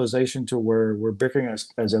we're a civilization to where we're bickering as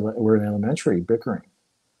we're in elementary bickering.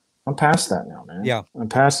 I'm past that now, man. Yeah, I'm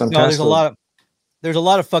past. There's a lot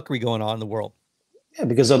of fuckery going on in the world. Yeah,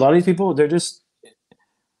 because a lot of these people, they're just.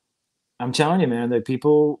 I'm telling you, man, that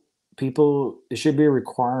people, it should be a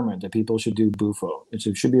requirement that people should do bufo. It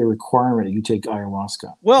should be a requirement that you take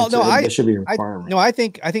ayahuasca. Well, it should be a requirement. I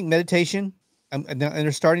think meditation, and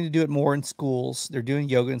they're starting to do it more in schools. They're doing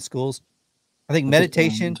yoga in schools. I think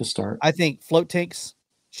meditation to start. I think float tanks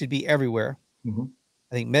should be everywhere. Mm-hmm.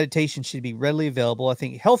 I think meditation should be readily available. I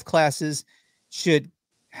think health classes should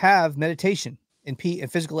have meditation, and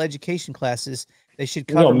physical education classes. They should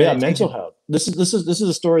cover mental health. This is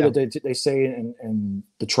a story that they say in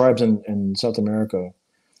the tribes in South America,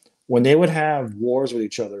 when they would have wars with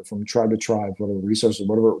each other from tribe to tribe, whatever resources,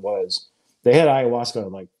 whatever it was. They had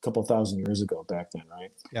ayahuasca like a couple thousand years ago back then,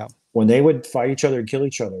 right? Yeah. When they would fight each other and kill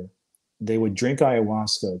each other, they would drink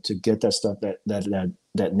ayahuasca to get that stuff, that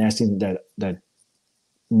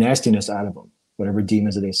nastiness out of them, whatever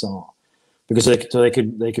demons that they saw, because they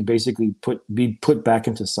could basically be put back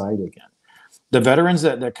into society again. The veterans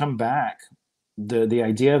that come back, the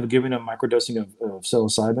idea of giving a microdosing of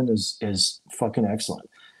psilocybin is fucking excellent.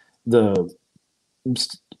 The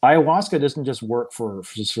ayahuasca doesn't just work for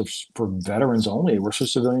veterans only. It works for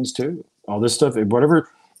civilians too. All this stuff, whatever.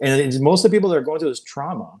 And it's, most of the people that are going through this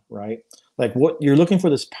trauma, right? Like, what you're looking for,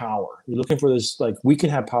 this power. You're looking for this, like, we can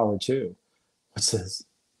have power too. What's this?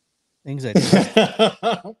 Anxiety.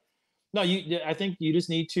 No, I think you just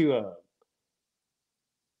need to,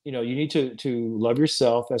 you need to love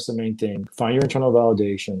yourself. That's the main thing. Find your internal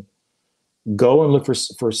validation. Go and look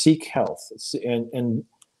for seek health. And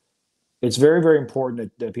it's very, very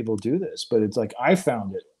important that people do this. But it's like, I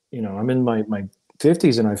found it. I'm in my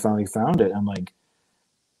 50s and I finally found it. I'm like,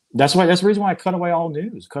 that's the reason why I cut away all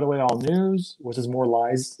news. Cut away all news, which is more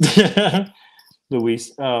lies. Luis.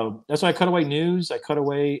 That's why I cut away news. I cut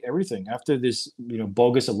away everything after this,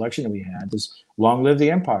 bogus election that we had. This long live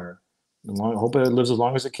the empire. I hope it lives as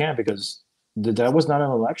long as it can, because that was not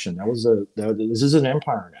an election. This is an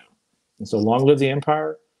empire now. And so long live the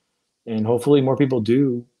empire. And hopefully more people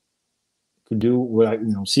could do what I,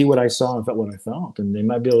 see what I saw and felt what I felt, and they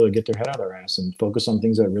might be able to get their head out of their ass and focus on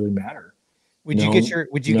things that really matter. Would you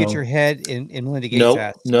get your head in Melinda Gates'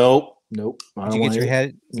 ass? Nope. Would you get your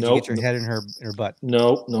head? Would you get your head in her butt?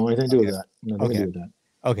 No, anything to do with that. Nothing to do with that.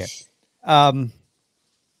 Okay.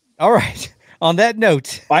 All right. On that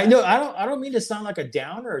note, I don't mean to sound like a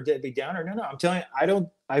downer or deadbeat downer. No. I'm telling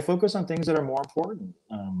you, I focus on things that are more important.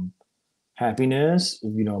 Happiness,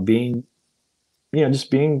 being,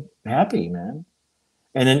 just being happy, man.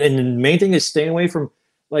 And the main thing is staying away from,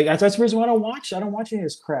 like, that's the reason why I don't watch any of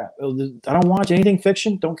this crap. I don't watch anything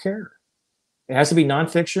fiction. Don't care. It has to be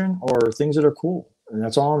nonfiction or things that are cool. And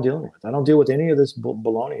that's all I'm dealing with. I don't deal with any of this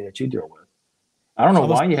baloney that you deal with. I don't know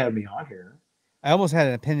why you have me on here. I almost had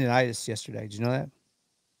an appendicitis yesterday. Did you know that?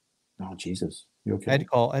 Oh, Jesus. You okay? I had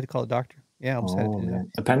to call a doctor. Yeah, I almost had appendicitis.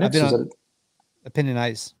 Appendix?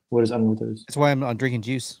 Appendicitis. What is, I don't know what that is. That's why I'm drinking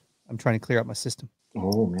juice. I'm trying to clear out my system.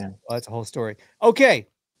 Oh, man. Well, that's a whole story. Okay.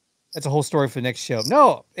 That's a whole story for the next show.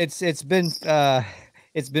 No, it's been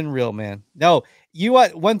real, man. No,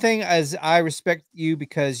 one thing is, I respect you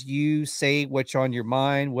because you say what's on your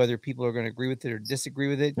mind, whether people are going to agree with it or disagree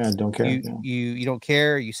with it. Yeah, don't care. You don't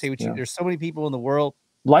care. You say what you. There's so many people in the world.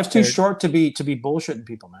 Life's too short to be bullshitting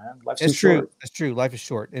people, man. Life's too short. That's true. Life is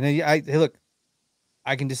short. And hey, look,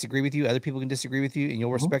 I can disagree with you. Other people can disagree with you, and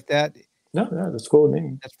you'll respect that. No, that's cool with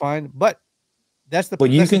me. That's fine. But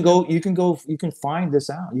you can find this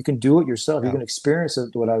out. You can do it yourself. Yeah. You can experience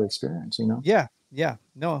it, what I've experienced, Yeah.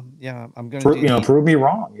 No. Yeah. I'm going to prove me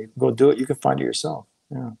wrong. You can go do it. You can find it yourself.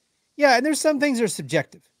 Yeah. Yeah. And there's some things that are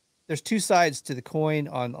subjective. There's two sides to the coin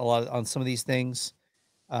on some of these things.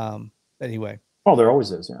 But anyway. Oh, there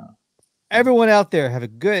always is. Yeah. Everyone out there, have a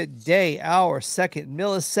good day, hour, second,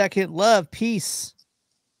 millisecond. Love, peace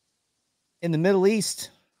in the Middle East,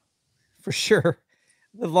 for sure.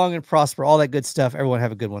 Live long and prosper, all that good stuff. Everyone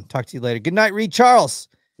have a good one. Talk to you later. Good night, Reed Charles.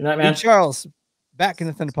 Good night, man. Reed Charles, back in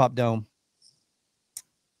the Thunderpop Dome.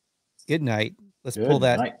 Good night. Let's pull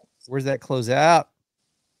that. Night. Where's that close out?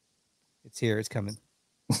 It's here. It's coming.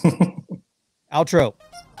 Outro.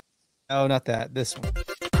 No, not that. This one.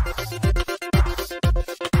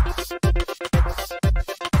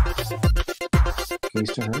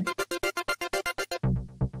 Case to hurry?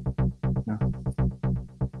 No.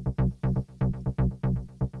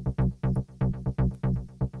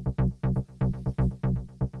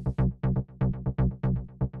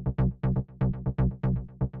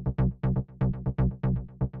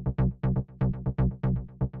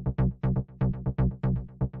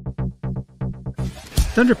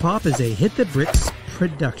 Thunderpop is a Hit the Bricks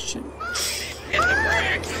production.